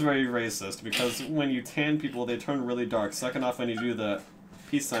 this game is very racist because when you tan people, they turn really dark. Second off, when you do the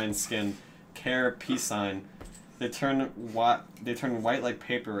peace sign skin, care peace sign, they turn white like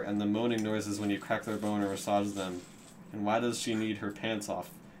paper, and the moaning noises when you crack their bone or massage them. And why does she need her pants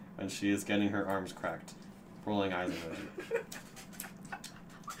off when she is getting her arms cracked? Rolling eyes emoji.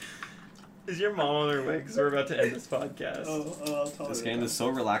 Is your mom on her way? Because we're about to end this podcast. I'll tell This you game that. is so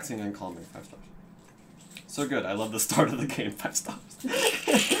relaxing and calming. 5 stars. So good. I love the start of the game. 5 stars.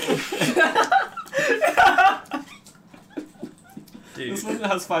 Dude. This one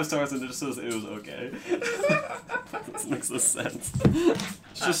has 5 stars and it just says it was okay. This makes no sense.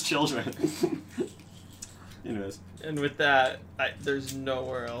 It's just children. Anyways. And with that, there's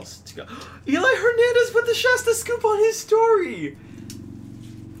nowhere else to go. Eli Hernandez put the Shasta scoop on his story!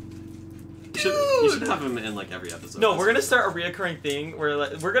 You should have him in like every episode. No, we're gonna start a reoccurring thing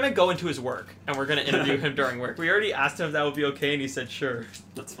where we're gonna go into his work and we're gonna interview him during work. We already asked him if that would be okay, and he said sure.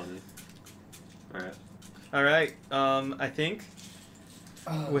 That's funny. Alright. All right. I think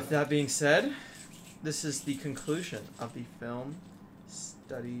with that being said, this is the conclusion of the Film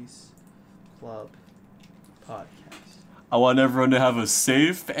Studies Club podcast. I want everyone to have a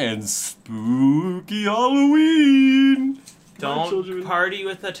safe and spooky Halloween. Don't party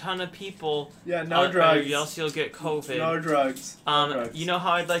with a ton of people. Yeah, no drugs. Or else you'll get COVID. No drugs. No drugs. You know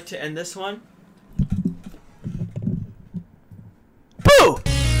how I'd like to end this one?